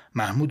خوابگاه.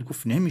 محمود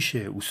گفت نمیشه،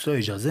 اوستا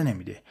اجازه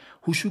نمیده.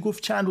 هوشو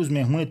گفت چند روز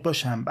مهمونت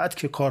باشم، بعد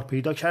که کار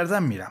پیدا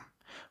کردم میرم.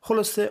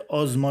 خلاصه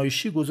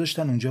آزمایشی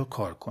گذاشتن اونجا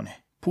کار کنه.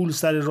 پول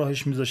سر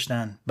راهش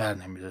میذاشتن، بر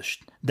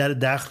نمیذاشت. در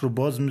دخل رو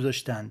باز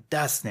میذاشتن،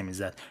 دست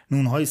نمیزد.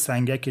 نونهای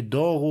سنگک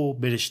داغ و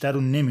برشته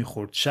رو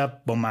نمیخورد.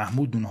 شب با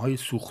محمود نونهای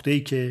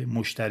سوخته‌ای که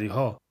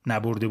مشتریها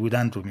نبرده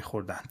بودن رو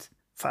میخوردند.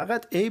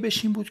 فقط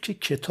عیبش این بود که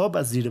کتاب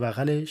از زیر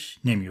بغلش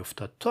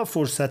نمیافتاد. تا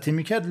فرصتی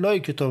میکرد لای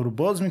کتاب رو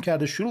باز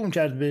میکرد و شروع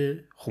میکرد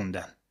به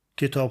خوندن.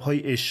 کتاب‌های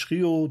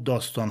عشقی و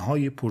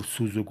داستان‌های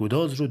پرسوز و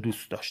گداز رو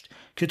دوست داشت.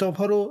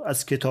 کتاب‌ها رو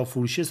از کتاب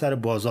فروشی سر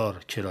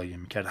بازار کرایه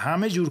میکرد.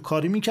 همه جور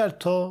کاری میکرد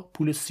تا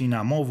پول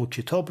سینما و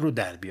کتاب رو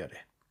در بیاره.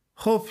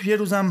 خب یه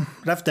روزم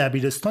رفت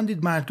دبیرستان،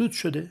 دید مردود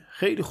شده،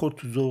 خیلی خورد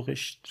تو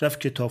ذوقش. رفت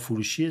کتاب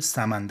فروشی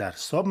سمندر،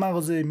 صاحب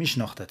مغازه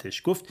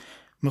میشناختتش، گفت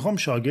میخوام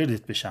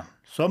شاگردت بشم.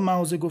 صاحب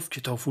مغازه گفت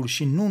کتاب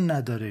فروشی نون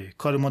نداره،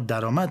 کار ما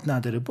درآمد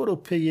نداره، برو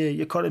پی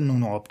یه کار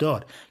نون و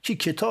آبدار. کی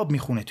کتاب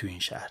میخونه تو این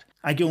شهر؟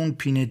 اگه اون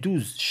پینه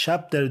دوز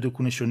شب در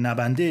دکونش رو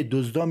نبنده،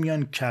 دزدا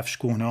میان کفش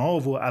کهنه ها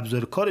و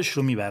ابزار کارش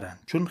رو میبرن،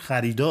 چون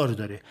خریدار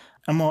داره.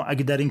 اما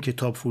اگه در این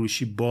کتاب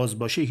فروشی باز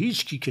باشه،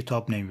 هیچ کی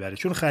کتاب نمیبره،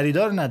 چون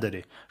خریدار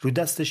نداره، رو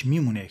دستش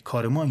میمونه.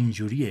 کار ما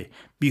اینجوریه،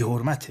 بی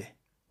حرمته.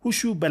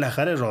 هوشو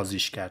بالاخره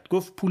راضیش کرد،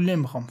 گفت پول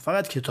نمیخوام،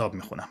 فقط کتاب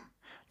میخونم.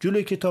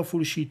 جلوی کتاب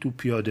فروشی تو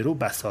پیاده رو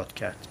بساط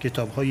کرد.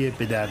 کتاب‌های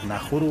به درد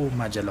نخور و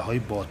مجله‌های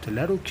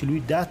باطله رو کیلویی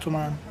 10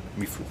 تومن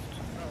میفروخت.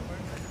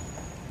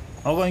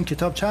 آقا این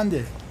کتاب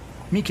چنده؟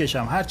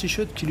 میکشم، هرچی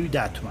شد کیلویی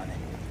 10 تومنه.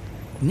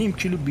 نیم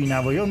کیلو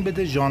بینوایان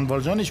بده، ژان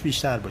والژانش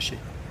بیشتر باشه.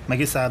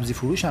 مگه سبزی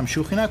فروش هم؟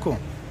 شوخی نکن.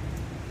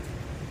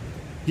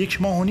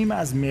 1 ماه و نیم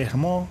از مهر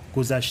ماه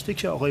گذشته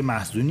که آقای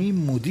محزونی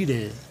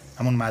مدیر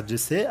همون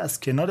مدرسه از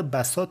کنار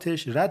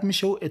بساطش رد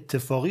میشه و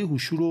اتفاقی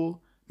هوشو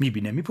رو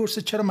میبینه.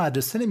 میپرسه چرا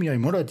مدرسه نمیای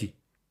مرادی؟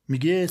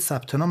 میگه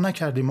ثبت نام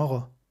نکردیم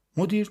آقا.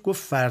 مدیر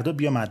گفت فردا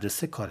بیا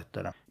مدرسه، کارت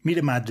دارم.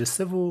 میره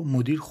مدرسه و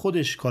مدیر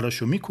خودش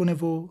کاراشو میکنه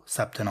و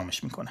ثبت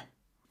نامش میکنه.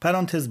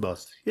 پرانتز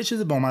باز یه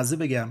چیز بامزه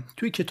بگم،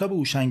 توی کتاب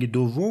هوشنگ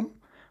دوم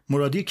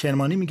مرادی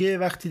کرمانی میگه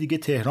وقتی دیگه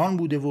تهران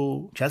بوده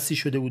و کسی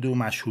شده بوده و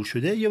مشهور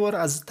شده، یه بار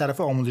از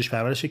طرف آموزش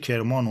پرورش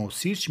کرمان و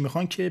سیرچ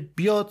میخوان که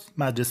بیاد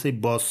مدرسه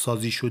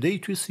بازسازی شده ای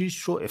توی سیرچ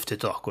رو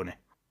افتتاح کنه.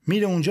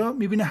 میره اونجا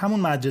میبینه همون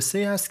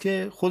مدرسه هست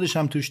که خودش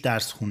هم توش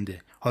درس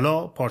خونده.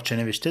 حالا پارچه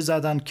نوشته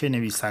زدن که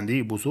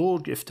نویسنده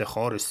بزرگ،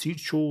 افتخار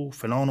سیرچ و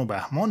فلان و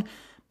بهمان.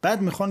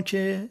 بعد میخوان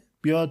که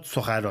بیاد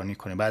سخنرانی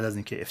کنه بعد از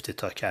اینکه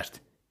افتتاح کرد.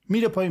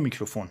 میره پای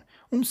میکروفون.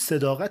 اون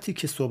صداقتی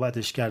که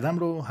صحبتش کردم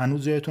رو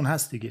هنوز یادتون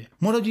هست دیگه.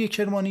 مرادی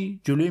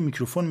کرمانی جلوی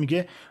میکروفون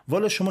میگه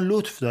والا شما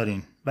لطف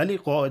دارین، ولی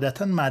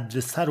قاعدتا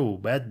مدرسه رو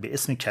باید به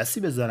اسم کسی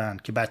بذارن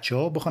که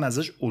بچه‌ها بخوان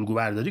ازش الگو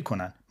برداری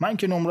کنن. من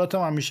که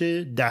نمراتم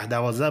همیشه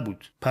 10-12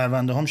 بود،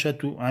 پرونده هم شاید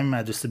تو همین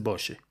مدرسه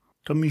باشه.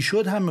 تا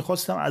میشد هم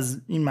میخواستم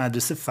از این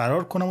مدرسه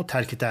فرار کنم و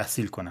ترک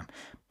تحصیل کنم.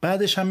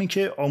 بعدش همین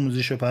که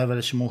آموزش و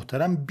پرورش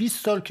محترم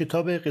 20 سال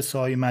کتاب قصه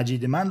های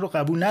مجید من رو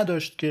قبول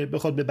نداشت که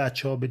بخواد به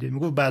بچه‌ها بده.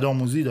 میگفت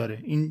بدآموزی داره،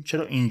 این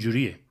چرا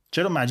اینجوریه؟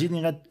 چرا مجید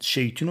اینقدر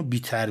شیطون و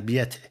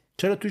بی‌تربیته؟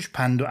 چرا توش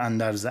پند و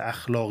اندرز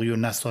اخلاقی و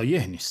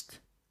نصایح نیست؟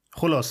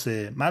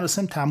 خلاصه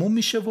مراسم تموم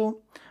میشه و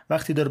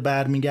وقتی داره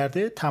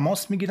برمیگرده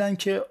تماس میگیرن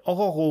که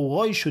آقا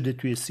قوقایی شده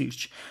توی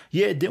سیرچ.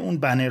 یه عده اون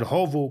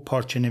بنرها و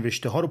پارچه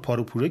نوشته ها رو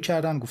پارو پوره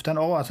کردن، گفتن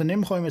آقا اصلا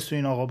نمیخوایم اسم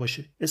این آقا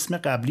باشه. اسم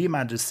قبلی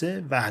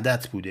مدرسه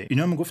وحدت بوده.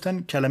 اینا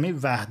میگفتن کلمه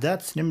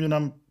وحدت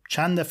نمیدونم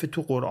چند دفعه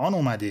تو قرآن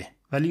اومده،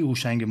 ولی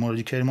هوشنگ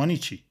مرادی کرمانی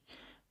چی؟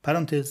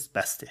 پرانتز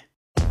بسته.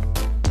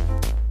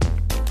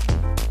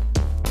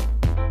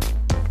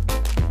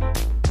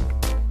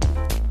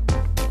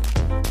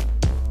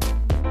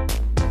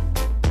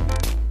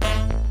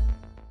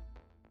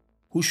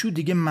 هوشو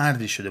دیگه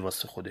مردی شده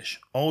واسه خودش.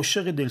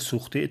 عاشق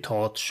دلسوخته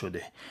تئاتر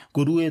شده.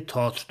 گروه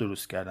تئاتر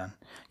درست کردن.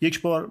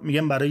 یک بار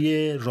میگن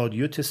برای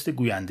رادیو تست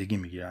گویندگی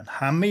میگیرن.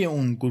 همه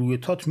اون گروه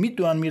تئاتر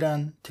میدوئن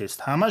میرن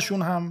تست.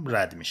 همشون هم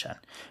رد میشن.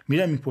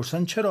 میرن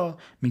میپرسن چرا؟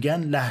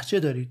 میگن لهجه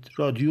دارید.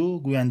 رادیو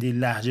گوینده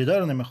لهجه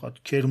دار نمیخواد.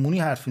 کرمونی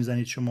حرف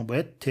میزنید، شما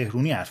باید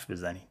تهرونی حرف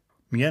بزنید.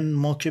 میگن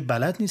ما که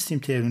بلد نیستیم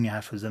تهرونی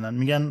حرف بزنن.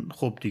 میگن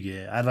خب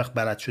دیگه هر وقت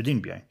بلد شدین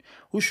بیاین.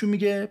 هوشو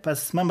میگه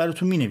پس من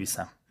براتون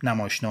مینویسم.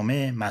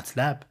 نمایشنامه،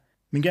 مطلب.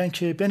 میگن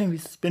که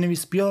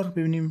بنویس بیار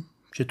ببینیم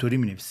چطوری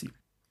مینویسی.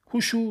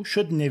 هوشو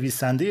شد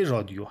نویسنده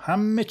رادیو.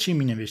 همه چی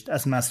مینوشت،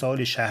 از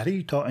مسائل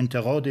شهری تا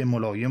انتقاد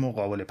ملایم و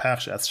قابل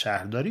پخش از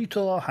شهرداری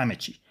تا همه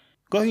چی.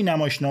 گاهی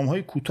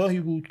نمایشنامه‌های کوتاهی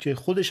بود که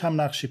خودش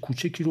هم نقش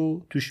کوچکی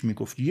رو توش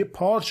میگفت. یه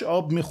پارچ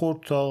آب میخورد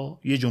تا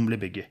یه جمله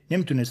بگه.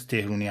 نمیتونست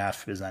تهرونی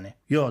حرف بزنه.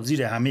 یا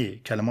زیر همه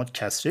کلمات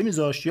کسره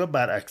میذاشت یا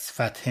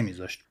برعکس فتحه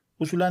میذاشت.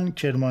 اصولاً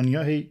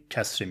کرمانی‌ها هی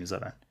کسره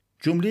میذارن.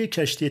 جمله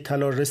کشتی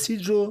طلا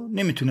رسید رو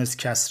نمیتونست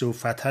کسره و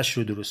فتحش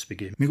رو درست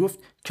بگه. میگفت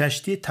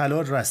کشتی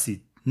طلا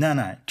رسید.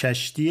 نه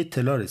کشتی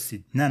طلا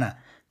رسید. نه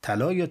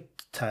طلا یا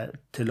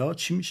طلا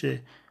چی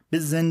میشه؟ به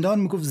زندان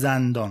میگفت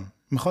زندان.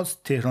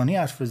 میخواست تهرانی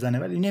حرف بزنه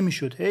ولی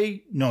نمیشد.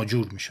 هی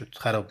ناجور میشد،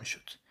 خراب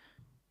میشد.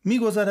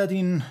 میگذرد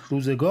این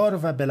روزگار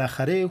و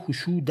بالاخره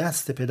هوشو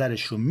دست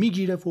پدرش رو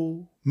میگیره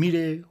و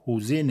میره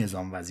حوزه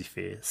نظام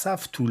وظیفه.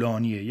 صف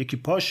طولانیه. یکی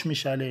پاش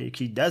میشله،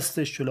 یکی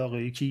دستش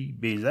چلاقه، یکی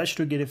بیضش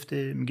رو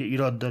گرفته میگه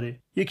ایراد داره،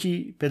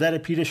 یکی پدر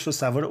پیرش رو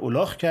سوار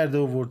الاغ کرده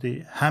و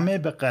ورده. همه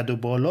به قد و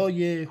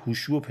بالای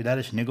هوشو و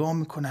پدرش نگاه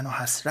میکنن و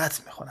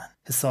حسرت میخورن،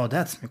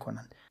 حسادت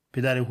میکنن.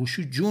 پدر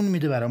هوشو جون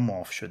میده برای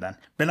معاف شدن.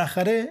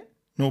 بالاخره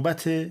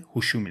نوبت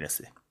هوشو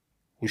میرسه.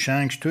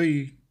 هوشنگ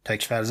تویی؟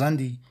 تک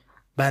فرزندی؟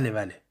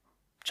 بله.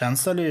 چند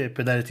ساله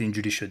پدرت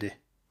اینجوری شده؟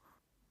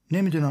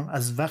 نمیدونم،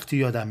 از وقتی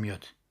یادم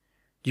میاد.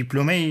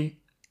 دیپلمه ای؟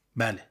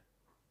 بله.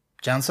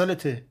 چند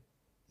سالته؟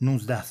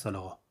 19 سال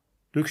آقا.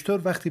 دکتر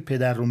وقتی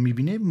پدر رو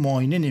میبینه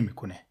معاینه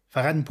نمیکنه،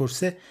 فقط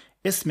میپرسه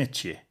اسمت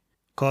چیه؟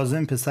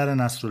 کاظم پسر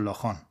نصرالله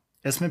خان.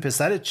 اسم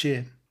پسرت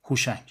چیه؟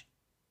 هوشنگ.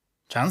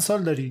 چند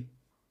سال داری؟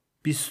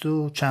 20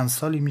 و چند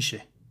سالی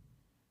میشه.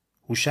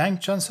 هوشنگ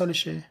چند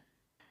سالشه؟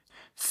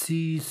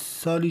 30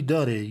 سالی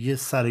داره. یه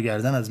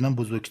سرگردن از من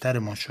بزرگتر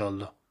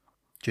ماشاءالله.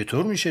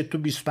 چطور میشه تو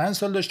 25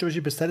 سال داشته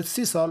باشی پسرت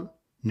 30 سال؟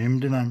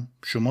 نمیدونم،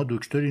 شما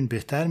دکترین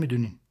بهتر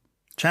میدونین.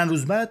 چند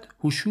روز بعد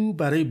هوشو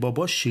برای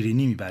بابا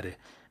شیرینی میبره.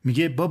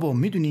 میگه بابا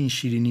میدونی این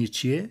شیرینی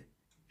چیه؟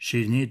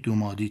 شیرینی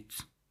دومادیت.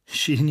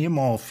 شیرینی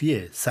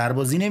مافیه.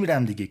 سربازی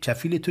نمیرم دیگه،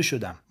 کفیل تو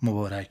شدم.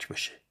 مبارک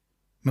باشه.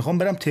 میخوام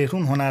برم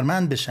تهران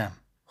هنرمند بشم.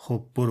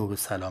 خب برو به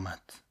سلامت.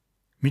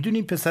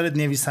 میدونی پسرت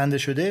نویسنده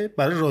شده؟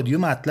 برای رادیو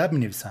مطلب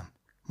مینویسم.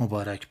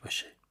 مبارک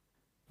باشه.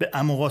 به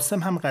عمو قاسم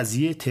هم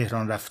قضیه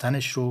تهران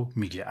رفتنش رو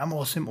میگه. عمو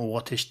قاسم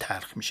اوقاتش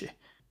تلخ میشه.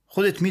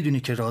 خودت میدونی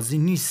که راضی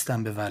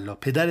نیستم به والله.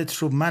 پدرت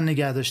رو من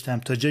نگه داشتم،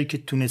 تا جایی که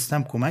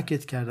تونستم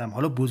کمکت کردم.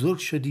 حالا بزرگ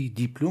شدی،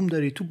 دیپلم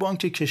داری، تو بانک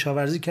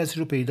کشاورزی کسی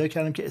رو پیدا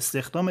کردم که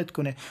استخدامت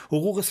کنه،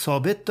 حقوق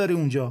ثابت داره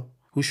اونجا.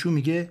 هوشو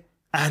میگه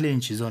اهل این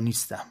چیزا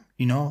نیستم.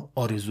 اینا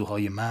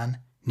آرزوهای من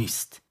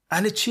نیست.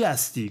 اهل چی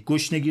هستی؟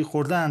 گشنگی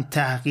خوردن،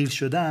 تحقیر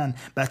شدن.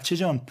 بچه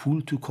جان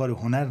پول تو کار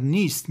هنر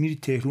نیست. میری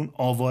تهران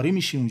آواره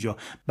میشی اونجا.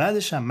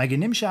 بعدش هم مگه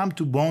نمیشه هم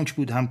تو بانک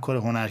بود هم کار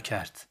هنر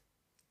کرد؟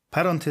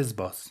 پرانتز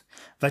باز.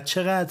 و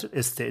چقدر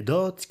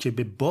استعداد که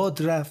به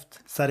باد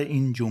رفت سر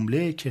این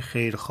جمله که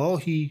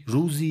خیرخواهی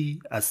روزی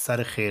از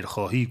سر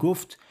خیرخواهی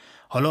گفت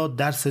حالا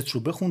درست رو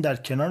بخون، در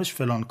کنارش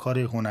فلان کار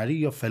هنری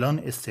یا فلان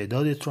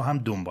استعدادت رو هم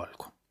دنبال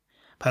کن.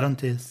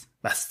 پرانتز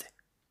بسته.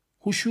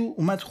 هوشو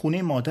اومد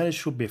خونه مادرش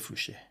رو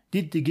بفروشه.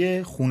 دید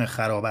دیگه خونه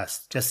خراب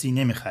است، کسی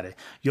نمیخره،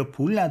 یا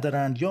پول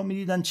ندارن یا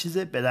میدیدن چیز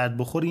به درد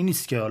بخوری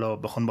نیست که حالا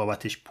بخون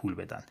بابتش پول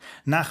بدن.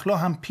 نخلا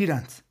هم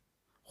پیرند،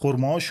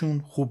 خرمه‌هاشون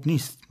خوب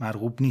نیست،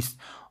 مرغوب نیست.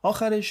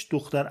 آخرش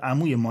دختر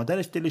عموی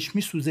مادرش دلش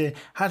میسوزه،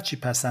 هرچی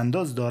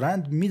پسنداز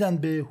دارند میدن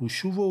به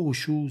هوشو و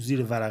هوشو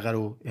زیر ورقه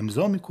رو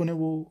امضا میکنه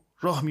و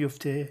راه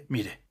میفته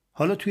میره.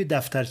 حالا توی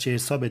دفترچه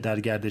حساب در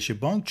گردش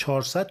بانک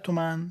 400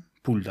 تومن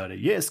پول داره.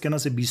 یه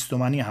اسکناس 20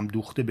 تومانی هم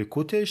دوخته به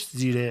کتش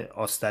زیر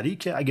آستری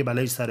که اگه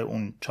بلای سر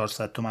اون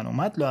 400 تومن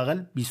اومد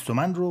لااقل 20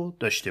 تومن رو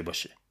داشته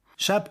باشه.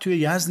 شب توی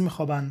یزد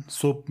میخوابن،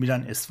 صبح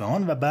میرن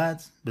اصفهان و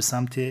بعد به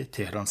سمت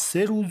تهران.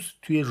 3 روز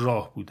توی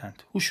راه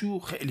بودند. هوشو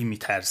خیلی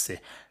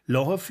میترسه.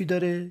 لحافی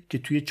داره که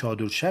توی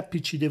چادر شب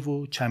پیچیده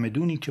و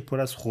چمدونی که پر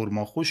از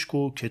خرما خشک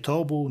و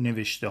کتاب و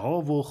نوشته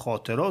ها و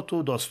خاطرات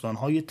و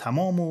داستانهای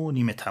تمام و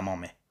نیمه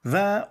تمامه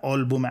و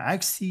آلبوم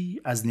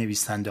عکسی از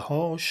نویسنده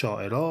ها،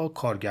 شاعرها،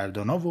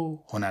 کارگردانا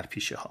و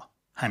هنرپیشه ها.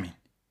 همین.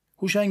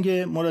 هوشنگ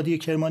مرادی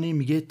کرمانی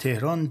میگه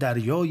تهران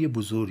دریای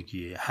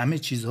بزرگیه. همه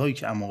چیزهایی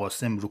که عمو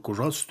قاسم رو و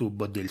راست و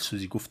با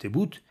دلسوزی گفته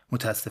بود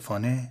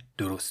متاسفانه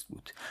درست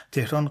بود.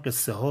 تهران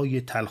قصه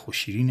های تلخ و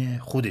شیرین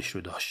خودش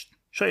رو داشت.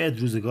 شاید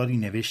روزگاری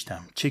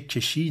نوشتم چه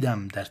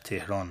کشیدم در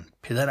تهران،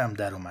 پدرم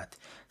در اومد،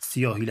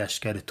 سیاهی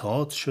لشکر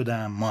تئاتر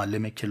شدم،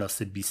 معلم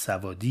کلاس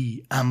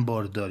بیسوادی،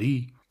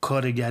 انبارداری،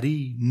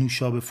 کارگری،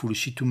 نوشابه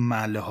فروشی تو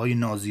محله های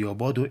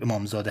نازی‌آباد و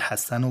امامزاده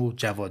حسن و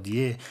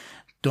جوادیه،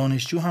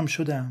 دانشجو هم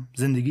شدم،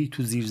 زندگی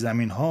تو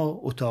زیرزمین ها،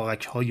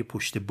 اتاقک های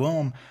پشت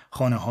بام،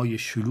 خانه های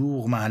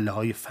شلوغ، محله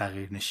های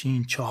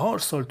فقیرنشین. 4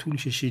 سال طول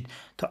کشید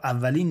تا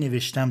اولین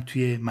نوشتم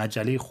توی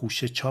مجله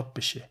خوشه چاپ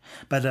بشه.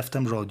 بعد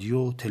رفتم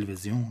رادیو،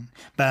 تلویزیون.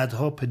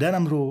 بعدها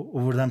پدرم رو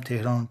آوردم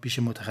تهران پیش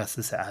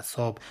متخصص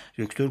اعصاب.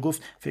 دکتر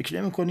گفت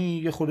فکر نمی‌کنی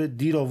یه خورده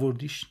دیر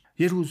آوردیش؟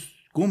 یه روز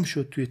گم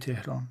شد توی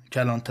تهران.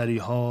 کلانتری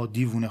ها،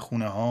 دیوونه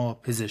خونه ها،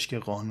 پزشک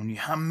قانونی،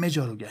 همه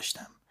جا رو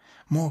گشتم.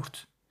 مرد.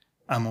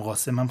 اما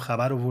قاسمم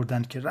خبر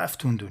آوردن که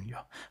رفت اون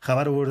دنیا.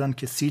 خبر آوردن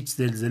که سیج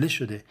زلزله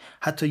شده.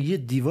 حتی یه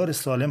دیوار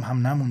سالم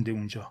هم نمونده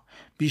اونجا.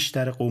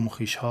 بیشتر قوم و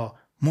خویش ها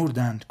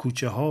مردند.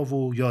 کوچه ها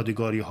و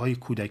یادگاری های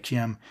کودکی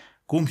هم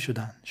گم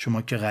شدن.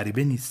 شما که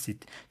غریبه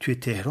نیستید. توی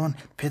تهران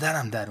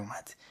پدرم در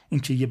اومد.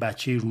 اینکه یه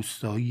بچه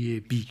روستایی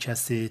بی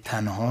کس،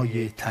 تنها،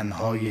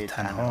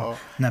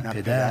 نه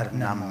پدر،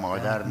 نه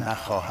مادر، نه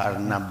خواهر،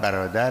 نه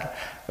برادر،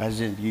 و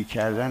زندگی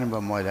کردن با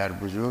مادر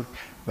بزرگ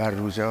و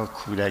روزا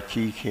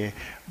کودکی که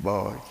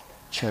با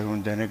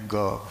چروندن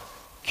گاو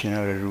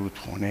کنار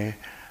رودخونه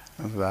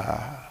و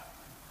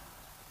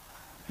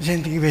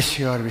زندگی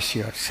بسیار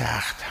بسیار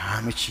سخت،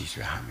 همه چیز.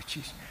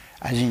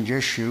 از اینجا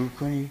شروع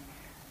کنی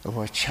و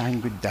با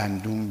چنگ و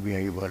دندون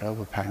بیایی بالا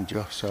و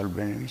 50 سال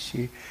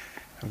بنویسی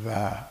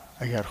و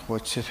اگر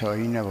خود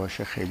ستایی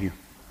نباشه خیلی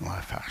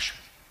موفق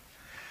شد.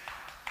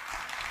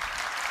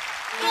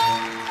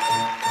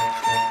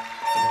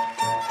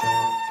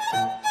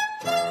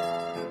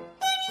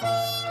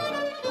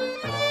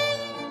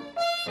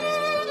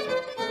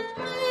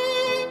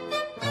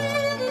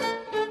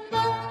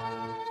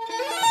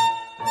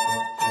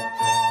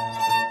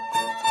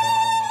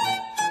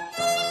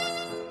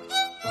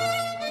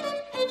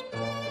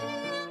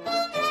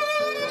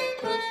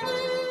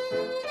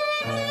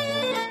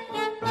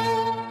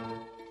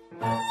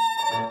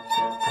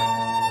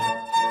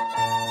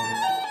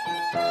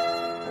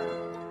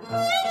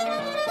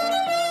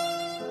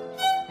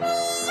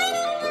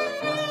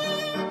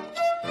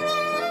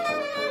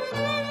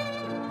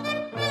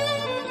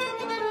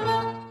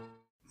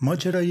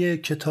 ماجرای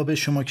کتاب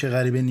شما که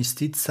غریبه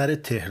نیستید سر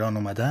تهران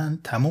اومدن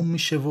تموم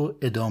میشه و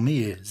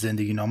ادامه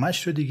زندگی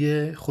نامش رو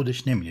دیگه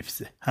خودش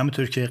نمی‌نویسه.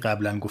 همونطور که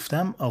قبلا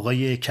گفتم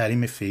آقای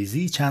کریم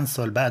فیضی چند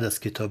سال بعد از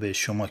کتاب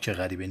شما که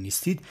غریبه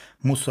نیستید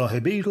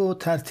مصاحبه‌ای رو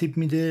ترتیب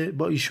میده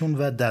با ایشون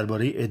و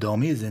درباره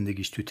ادامه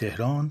زندگیش تو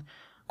تهران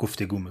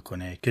گفتگو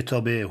میکنه.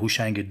 کتاب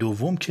هوشنگ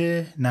دوم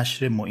که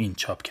نشر معین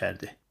چاپ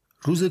کرده.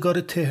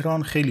 روزگار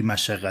تهران خیلی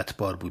مشقت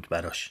بار بود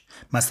براش.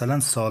 مثلا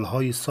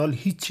سالهای سال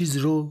هیچ چیز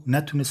رو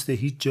نتونسته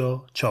هیچ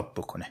جا چاپ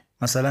بکنه.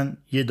 مثلا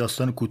یه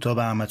داستان کوتاه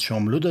به احمد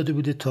شاملو داده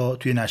بوده تا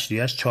توی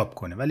نشریه‌اش چاپ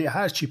کنه، ولی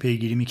هر چی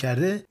پیگیری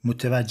میکرده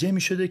متوجه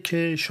میشده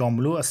که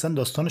شاملو اصلا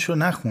داستانش رو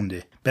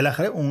نخونده.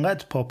 بالاخره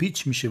اونقدر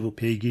پاپیچ میشه و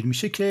پیگیر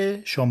میشه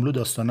که شاملو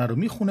داستانه رو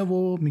میخونه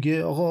و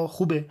میگه آقا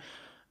خوبه،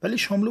 ولی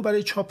شاملو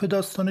برای چاپ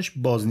داستانش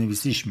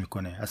بازنویسیش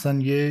میکنه، اصلا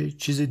یه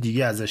چیز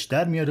دیگه ازش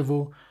در میاره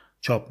و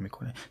چاپ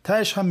میکنه.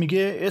 تهش هم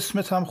میگه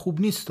اسمت هم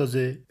خوب نیست،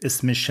 تازه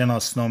اسم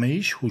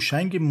شناسنامه‌ایش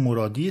هوشنگ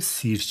مرادی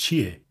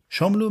سیرچیه.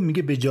 شاملو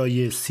میگه به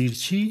جای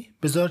سیرچی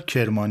بذار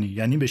کرمانی،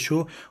 یعنی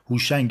بشو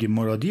هوشنگ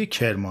مرادی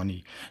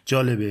کرمانی.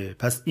 جالبه،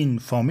 پس این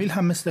فامیل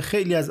هم مثل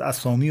خیلی از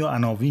اسامی و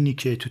عناوینی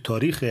که تو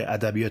تاریخ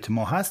ادبیات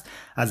ما هست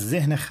از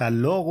ذهن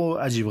خلاق و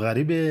عجیب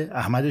غریب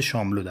احمد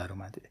شاملو در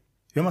اومده.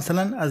 یا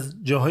مثلا از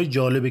جاهای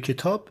جالب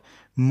کتاب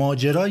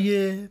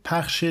ماجرای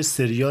پخش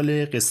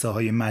سریال قصه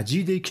های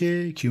مجیده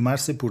که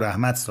کیومرث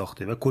پوراحمد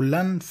ساخته و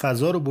کلن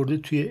فضا رو برده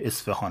توی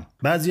اصفهان.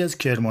 بعضی از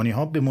کرمانی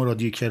ها به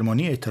مرادی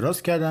کرمانی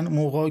اعتراض کردن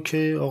موقع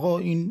که آقا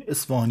این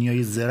اصفهانی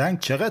های زرنگ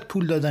چقدر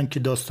پول دادن که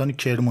داستان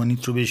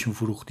کرمانیت رو بهشون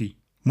فروختی.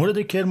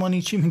 مراد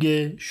کرمانی چی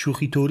میگه؟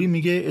 شوخی طوری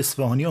میگه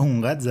اصفهانی ها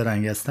اونقدر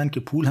زرنگ هستن که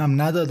پول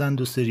هم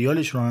ندادند و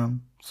سریالش رو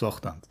هم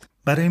ساختند.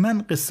 برای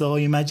من قصه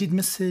های مجید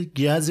مثل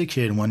گز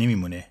کرمانی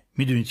میمونه.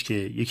 میدونید که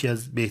یکی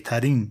از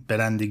بهترین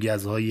برند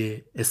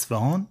گزهای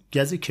اصفهان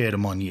گز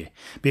کرمانیه.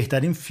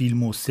 بهترین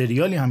فیلم و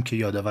سریالی هم که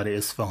یادآور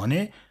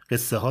اصفهانه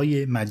قصه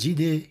های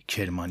مجید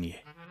کرمانیه.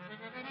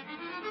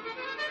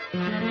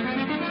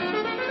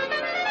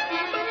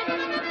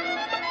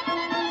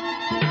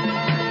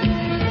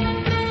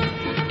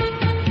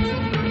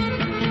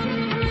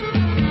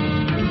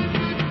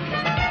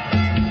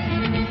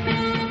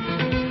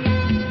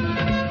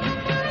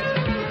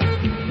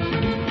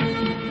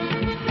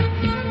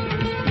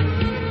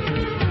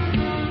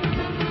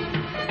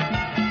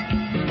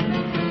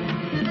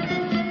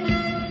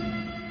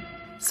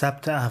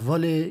 ثبت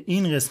احوال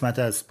این قسمت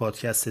از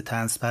پادکست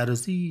طنز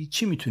پردازی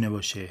چی میتونه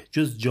باشه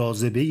جز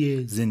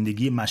جاذبه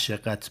زندگی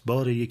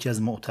مشقتبار یکی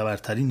از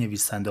معتبرترین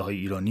نویسنده های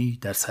ایرانی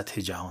در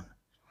سطح جهان.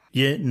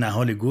 یه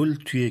نهال گل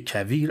توی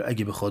کویر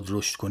اگه بخواد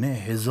رشد کنه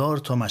 1000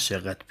 تا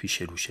مشقت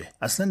پیش روشه.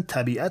 اصلا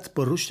طبیعت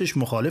با رشدش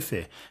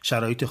مخالفه،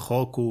 شرایط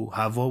خاک و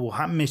هوا و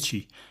همه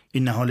چی.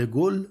 این نهال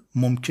گل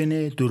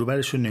ممکنه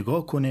دوربرش رو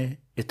نگاه کنه،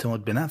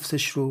 اعتماد به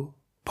نفسش رو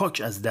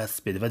پاک از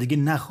دست بده و دیگه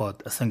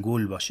نخواد اصلا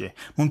گل باشه.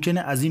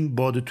 ممکنه از این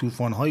باد و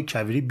طوفان‌های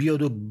کویری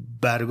بیاد و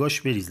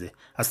برگاش بریزه،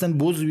 اصلا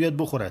بز بیاد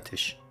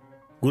بخورتش.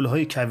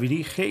 گل‌های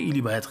کویری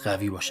خیلی باید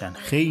قوی باشن،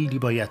 خیلی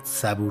باید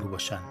صبور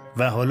باشن.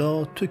 و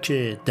حالا تو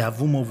که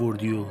دووم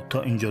آوردی و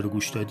تا اینجا رو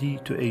گوش دادی،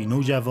 تو ای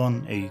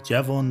نوجوان، ای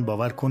جوان،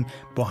 باور کن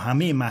با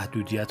همه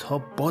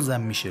محدودیت‌ها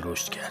بازم میشه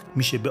رشد کرد،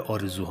 میشه به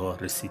آرزوها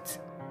رسید.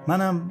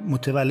 منم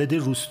متولد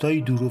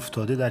روستایی دور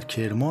افتاده در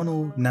کرمان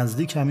و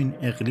نزدیک همین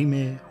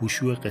اقلیم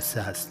هوشوع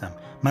قصه هستم.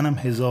 منم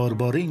 1000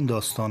 باره این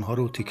داستان‌ها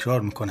رو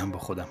تکرار میکنم با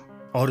خودم.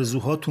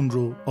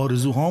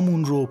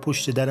 آرزوهامون رو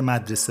پشت در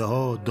مدرسه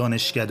ها،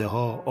 دانشکده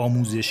ها،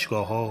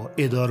 آموزشگاه ها،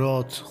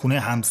 ادارات، خونه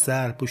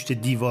همسر، پشت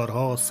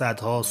دیوارها،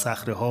 سدها،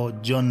 صخره ها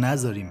جا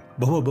نذاریم.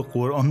 بابا به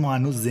قرآن ما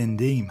هنوز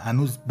زنده ایم،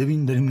 هنوز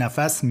ببین داریم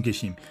نفس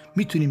میکشیم،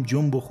 میتونیم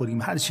جون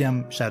بخوریم، هرچی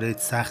هم شرایط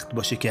سخت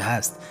باشه که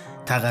هست،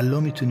 تقلا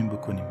میتونیم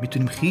بکنیم،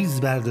 میتونیم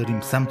خیز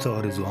برداریم سمت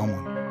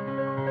آرزوهامون.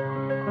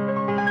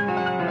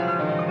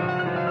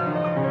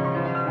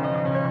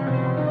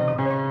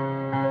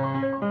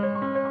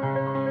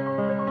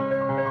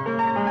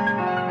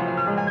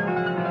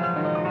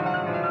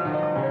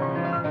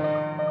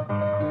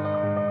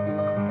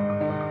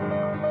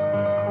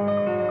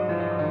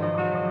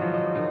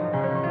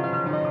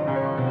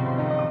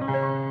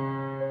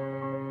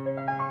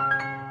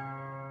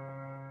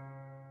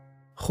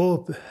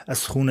 خب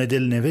از خون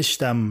دل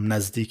نوشتم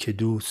نزدیک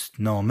دوست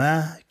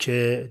نامه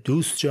که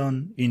دوست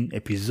جان این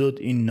اپیزود،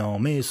 این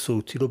نامه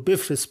صوتی رو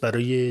بفرست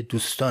برای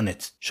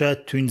دوستانت.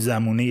 شاید تو این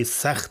زمانه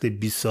سخت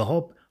بی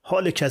صاحب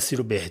حال کسی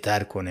رو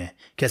بهتر کنه،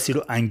 کسی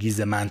رو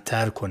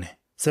انگیزه‌مندتر کنه.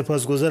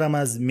 سپاسگزارم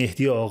از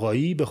مهدی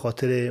آقایی به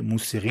خاطر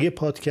موسیقی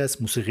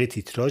پادکست، موسیقی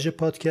تیتراژ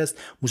پادکست،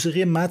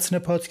 موسیقی متن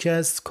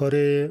پادکست کار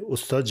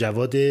استاد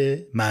جواد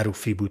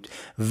معروفی بود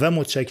و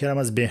متشکرم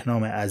از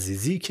بهنام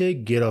عزیزی که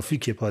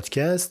گرافیک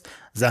پادکست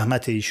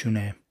زحمت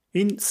ایشونه.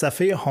 این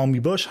صفحه حامی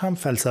باش هم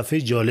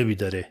فلسفه جالبی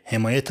داره،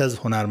 حمایت از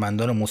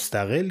هنرمندان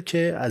مستقل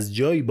که از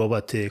جایی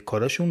بابت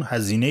کاراشون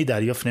هزینه‌ای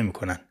دریافت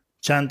نمی‌کنن.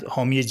 چند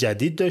حامی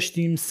جدید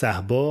داشتیم: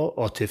 صحبا،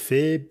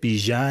 عاطفه،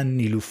 بیژن،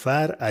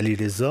 نیلوفر،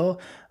 علیرضا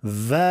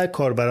و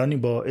کاربرانی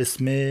با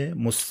اسم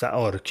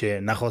مستعار که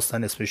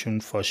نخواستن اسمشون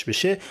فاش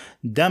بشه.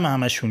 دم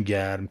همشون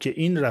گرم که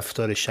این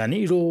رفتار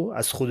شنیع رو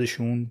از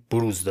خودشون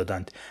بروز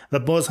دادند. و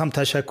باز هم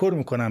تشکر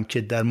میکنم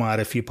که در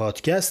معرفی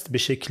پادکست به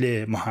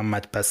شکل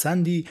محمد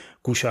پسندی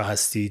گوشا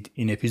هستید.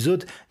 این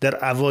اپیزود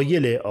در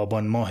اوایل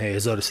آبان ماه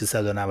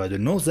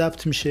 1399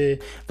 ضبط میشه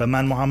و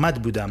من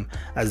محمد بودم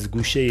از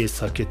گوشه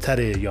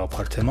ساکت‌تر یا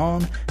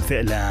آپارتمان.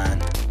 فعلا